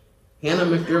 Hannah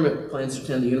McDermott plans to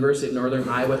attend the University of Northern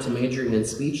Iowa to major in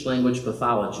speech-language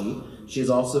pathology. She has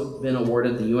also been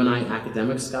awarded the UNI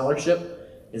Academic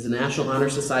Scholarship, is a National Honor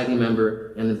Society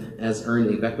member, and has earned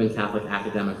a Beckman Catholic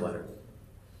academic letter.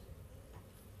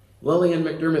 Lillian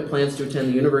McDermott plans to attend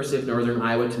the University of Northern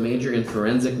Iowa to major in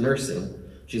forensic nursing.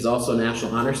 She's also a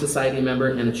National Honor Society member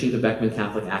and achieved a Beckman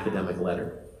Catholic academic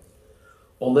letter.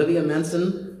 Olivia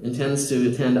Menson intends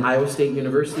to attend Iowa State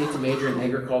University to major in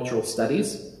agricultural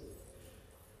studies.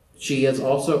 She has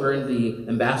also earned the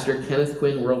Ambassador Kenneth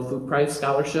Quinn World Food Prize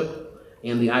Scholarship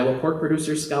and the Iowa Pork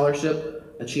Producers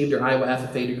Scholarship, achieved her Iowa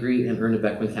FFA degree, and earned a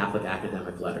Beckman Catholic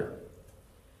academic letter.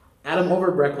 Adam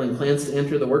Overbreckling plans to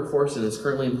enter the workforce and is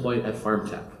currently employed at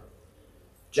FarmTech.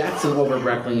 Jackson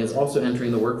Overbreckling is also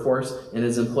entering the workforce and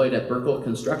is employed at Burkle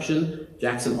Construction.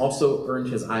 Jackson also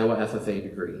earned his Iowa FFA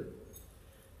degree.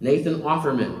 Nathan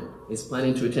Offerman is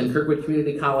planning to attend Kirkwood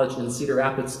Community College in Cedar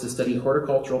Rapids to study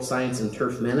horticultural science and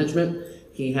turf management.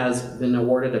 He has been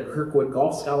awarded a Kirkwood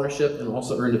Golf Scholarship and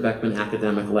also earned a Beckman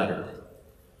academic letter.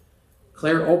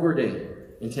 Claire Oberding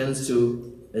intends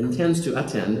to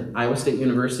attend Iowa State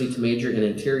University to major in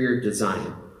interior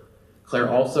design. Claire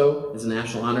also is a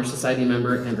National Honor Society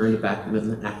member and earned a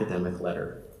Beckman academic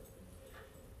letter.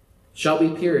 Shelby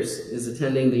Pierce is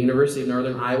attending the University of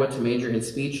Northern Iowa to major in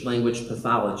speech-language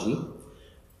pathology.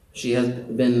 She has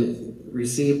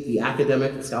received the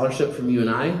academic scholarship from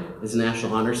UNI, is a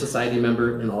National Honor Society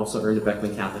member, and also earned a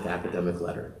Beckman Catholic academic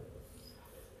letter.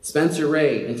 Spencer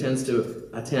Ray intends to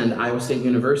attend Iowa State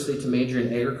University to major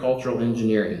in agricultural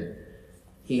engineering.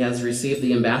 He has received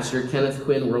the Ambassador Kenneth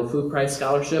Quinn World Food Prize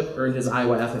Scholarship, earned his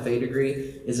Iowa FFA degree,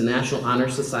 is a National Honor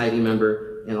Society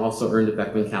member, and also earned a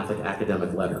Beckman Catholic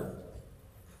academic letter.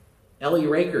 Ellie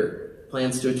Raker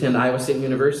plans to attend Iowa State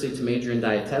University to major in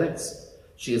dietetics.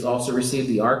 She has also received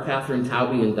the R. Catherine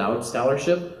Taubey Endowed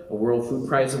Scholarship, a World Food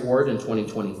Prize Award in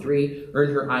 2023,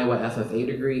 earned her Iowa FFA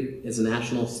degree, is a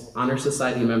National Honor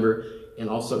Society member, and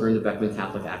also earned a Beckman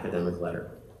Catholic academic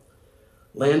letter.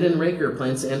 Landon Raker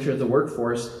plans to enter the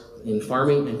workforce in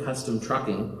farming and custom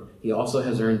trucking. He also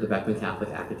has earned the Beckman Catholic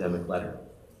academic letter.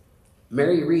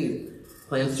 Mary Reed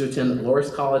plans to attend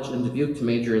Loras College in Dubuque to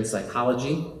major in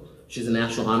psychology. She's a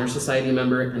National Honor Society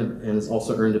member and has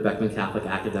also earned a Beckman Catholic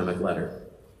academic letter.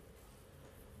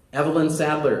 Evelyn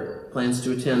Sadler plans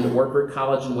to attend Wartburg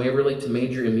College in Waverly to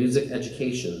major in music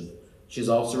education. She's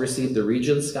also received the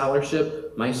Regents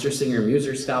Scholarship, Meistersinger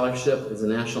Muser Scholarship, is a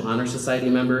National Honor Society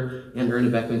member, and earned a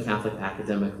Beckman Catholic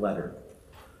academic letter.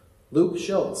 Luke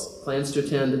Schultz plans to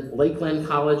attend Lakeland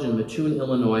College in Mattoon,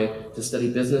 Illinois to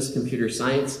study business computer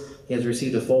science. He has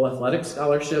received a full athletic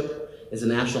scholarship, is a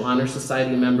National Honor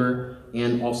Society member,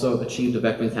 and also achieved a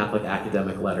Beckman Catholic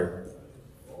academic letter.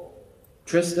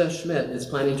 Trista Schmidt is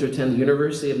planning to attend the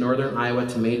University of Northern Iowa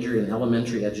to major in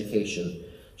elementary education.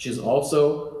 She has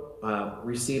also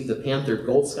received the Panther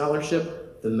Gold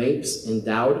Scholarship, the Mapes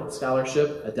Endowed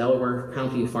Scholarship, a Delaware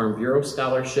County Farm Bureau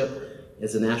Scholarship,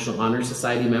 is a National Honor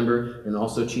Society member, and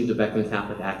also achieved a Beckman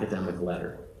Catholic academic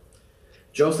letter.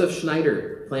 Joseph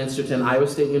Schneider plans to attend Iowa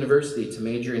State University to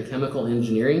major in chemical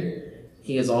engineering.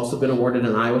 He has also been awarded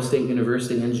an Iowa State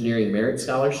University Engineering Merit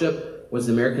Scholarship, was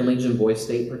the American Legion Boy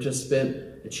State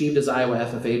participant, achieved his Iowa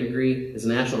FFA degree, is a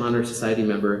National Honor Society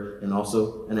member, and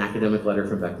also an academic letter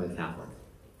from Beckman Catholic.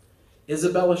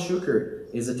 Isabella Schuchert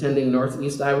is attending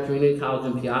Northeast Iowa Community College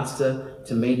in Piasta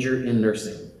to major in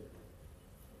nursing.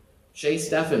 Shay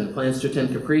Steffen plans to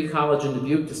attend Capri College in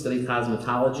Dubuque to study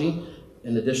cosmetology.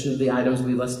 In addition to the items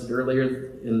we listed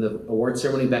earlier in the award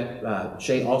ceremony,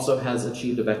 Shay also has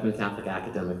achieved a Beckman Catholic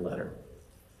academic letter.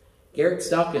 Garrett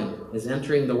Stelkin is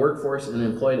entering the workforce and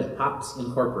employed at Pops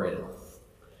Incorporated.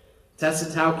 Tessa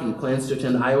Tauke plans to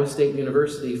attend Iowa State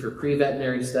University for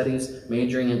pre-veterinary studies,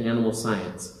 majoring in animal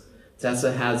science.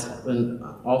 Tessa has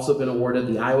also been awarded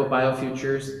the Iowa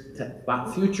Future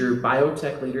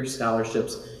Biotech Leader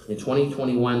Scholarships in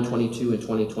 2021, 22, and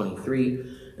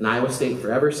 2023, an Iowa State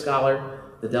Forever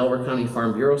Scholar, the Delaware County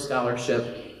Farm Bureau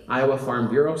Scholarship, Iowa Farm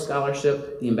Bureau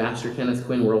Scholarship, the Ambassador Kenneth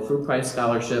Quinn World Food Prize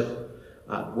Scholarship,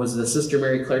 was the Sister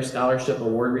Mary Clare Scholarship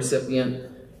Award recipient,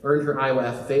 earned her Iowa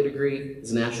FFA degree,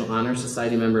 is a National Honor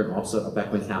Society member, and also a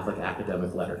Beckman Catholic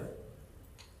academic letter.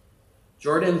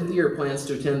 Jordan Thier plans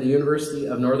to attend the University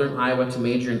of Northern Iowa to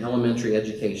major in elementary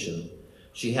education.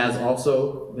 She has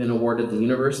also been awarded the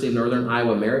University of Northern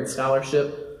Iowa Merit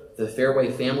Scholarship, the Fairway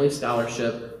Family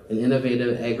Scholarship, an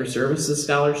Innovative Agri-Services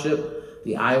Scholarship,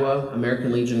 the Iowa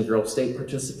American Legion Girl State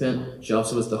participant. She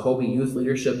also was the Hobie Youth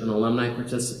Leadership and Alumni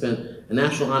participant, a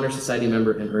National Honor Society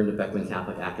member, and earned a Beckman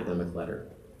Catholic academic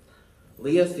letter.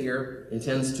 Leah Thier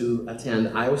intends to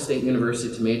attend Iowa State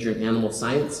University to major in animal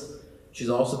science. She's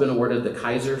also been awarded the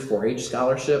Kaiser 4-H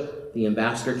Scholarship, the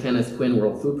Ambassador Kenneth Quinn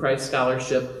World Food Prize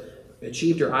Scholarship,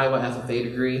 achieved her Iowa FFA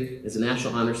degree, is a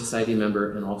National Honor Society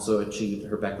member, and also achieved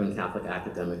her Beckman Catholic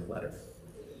academic letter.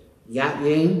 Yat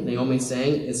Ying Naomi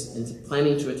Sang is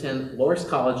planning to attend Loras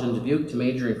College in Dubuque to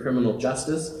major in criminal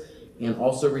justice, and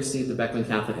also received the Beckman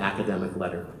Catholic academic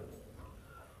letter.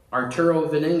 Arturo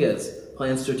Veninguez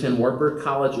plans to attend Wartburg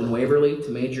College in Waverly to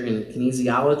major in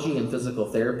kinesiology and physical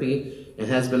therapy and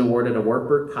has been awarded a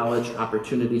Wartburg College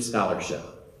Opportunity Scholarship.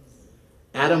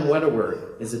 Adam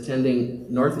Wedewer is attending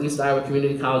Northeast Iowa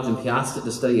Community College in Piasta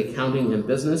to study accounting and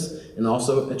business and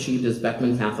also achieved his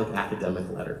Beckman Catholic academic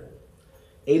letter.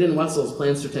 Aiden Wessels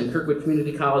plans to attend Kirkwood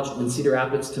Community College in Cedar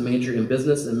Rapids to major in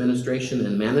business administration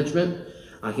and management.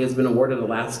 He has been awarded a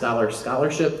Last Scholar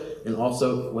Scholarship and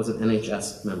also was an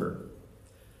NHS member.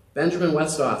 Benjamin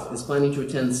Westoff is planning to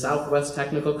attend Southwest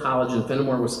Technical College in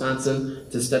Fenimore, Wisconsin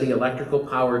to study electrical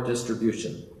power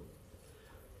distribution.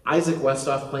 Isaac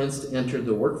Westoff plans to enter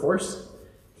the workforce.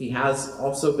 He has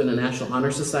also been a National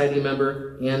Honor Society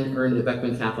member and earned a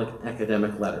Beckman Catholic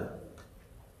academic letter.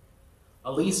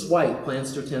 Elise White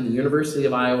plans to attend the University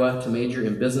of Iowa to major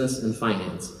in business and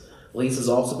finance. Elise has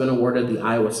also been awarded the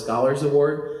Iowa Scholars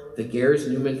Award, the Gers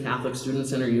Newman Catholic Student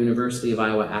Center University of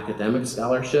Iowa Academic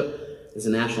Scholarship, is a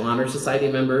National Honor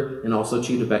Society member, and also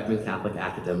achieved a Beckman Catholic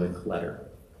academic letter.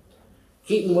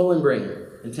 Keaton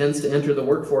Willenbring intends to enter the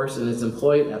workforce and is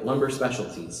employed at Lumber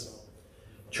Specialties.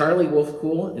 Charlie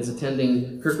Wolfcool is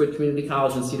attending Kirkwood Community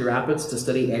College in Cedar Rapids to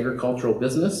study agricultural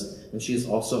business, and she is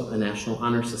also a National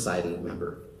Honor Society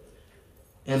member.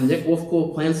 And Nick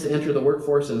Wolfcool plans to enter the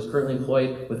workforce and is currently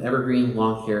employed with Evergreen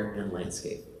Lawn Care and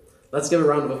Landscape. Let's give a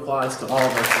round of applause to all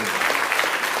of our seniors.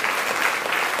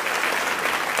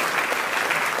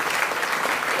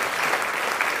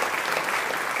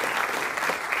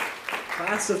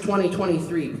 Class of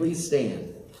 2023, please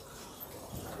stand.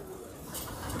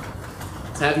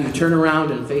 Let's have you turn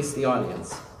around and face the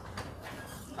audience.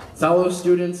 Fellow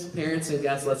students, parents, and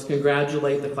guests, let's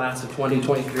congratulate the class of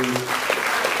 2023.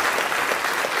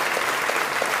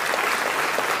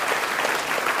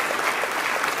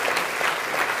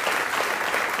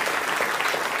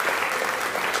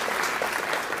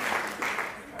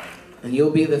 And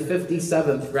you'll be the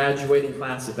 57th graduating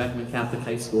class of Beckman Catholic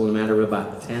High School in a matter of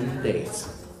about 10 days.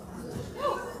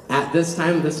 At this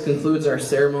time, this concludes our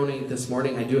ceremony this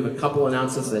morning. I do have a couple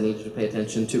announcements I need you to pay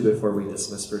attention to before we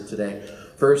dismiss for today.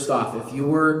 First off, if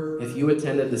you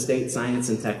attended the State Science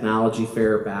and Technology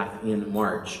Fair back in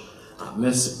March,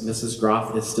 Mrs.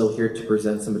 Groff is still here to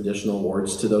present some additional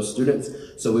awards to those students.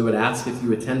 So we would ask if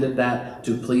you attended that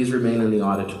to please remain in the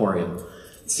auditorium.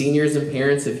 Seniors and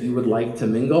parents, if you would like to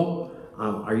mingle,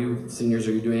 are you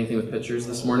doing anything with pictures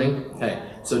this morning? Okay,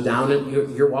 so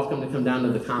you're welcome to come down to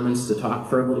the Commons to talk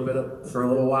for a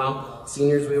little while.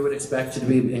 Seniors, we would expect you to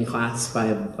be in class by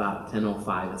about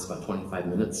 10:05. That's about 25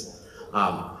 minutes.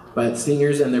 But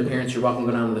seniors and their parents, you're welcome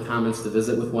to go down to the Commons to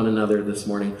visit with one another this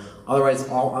morning. Otherwise,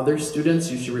 all other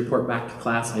students, you should report back to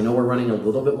class. I know we're running a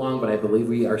little bit long, but I believe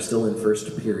we are still in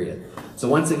first period. So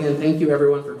once again, thank you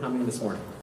everyone for coming this morning.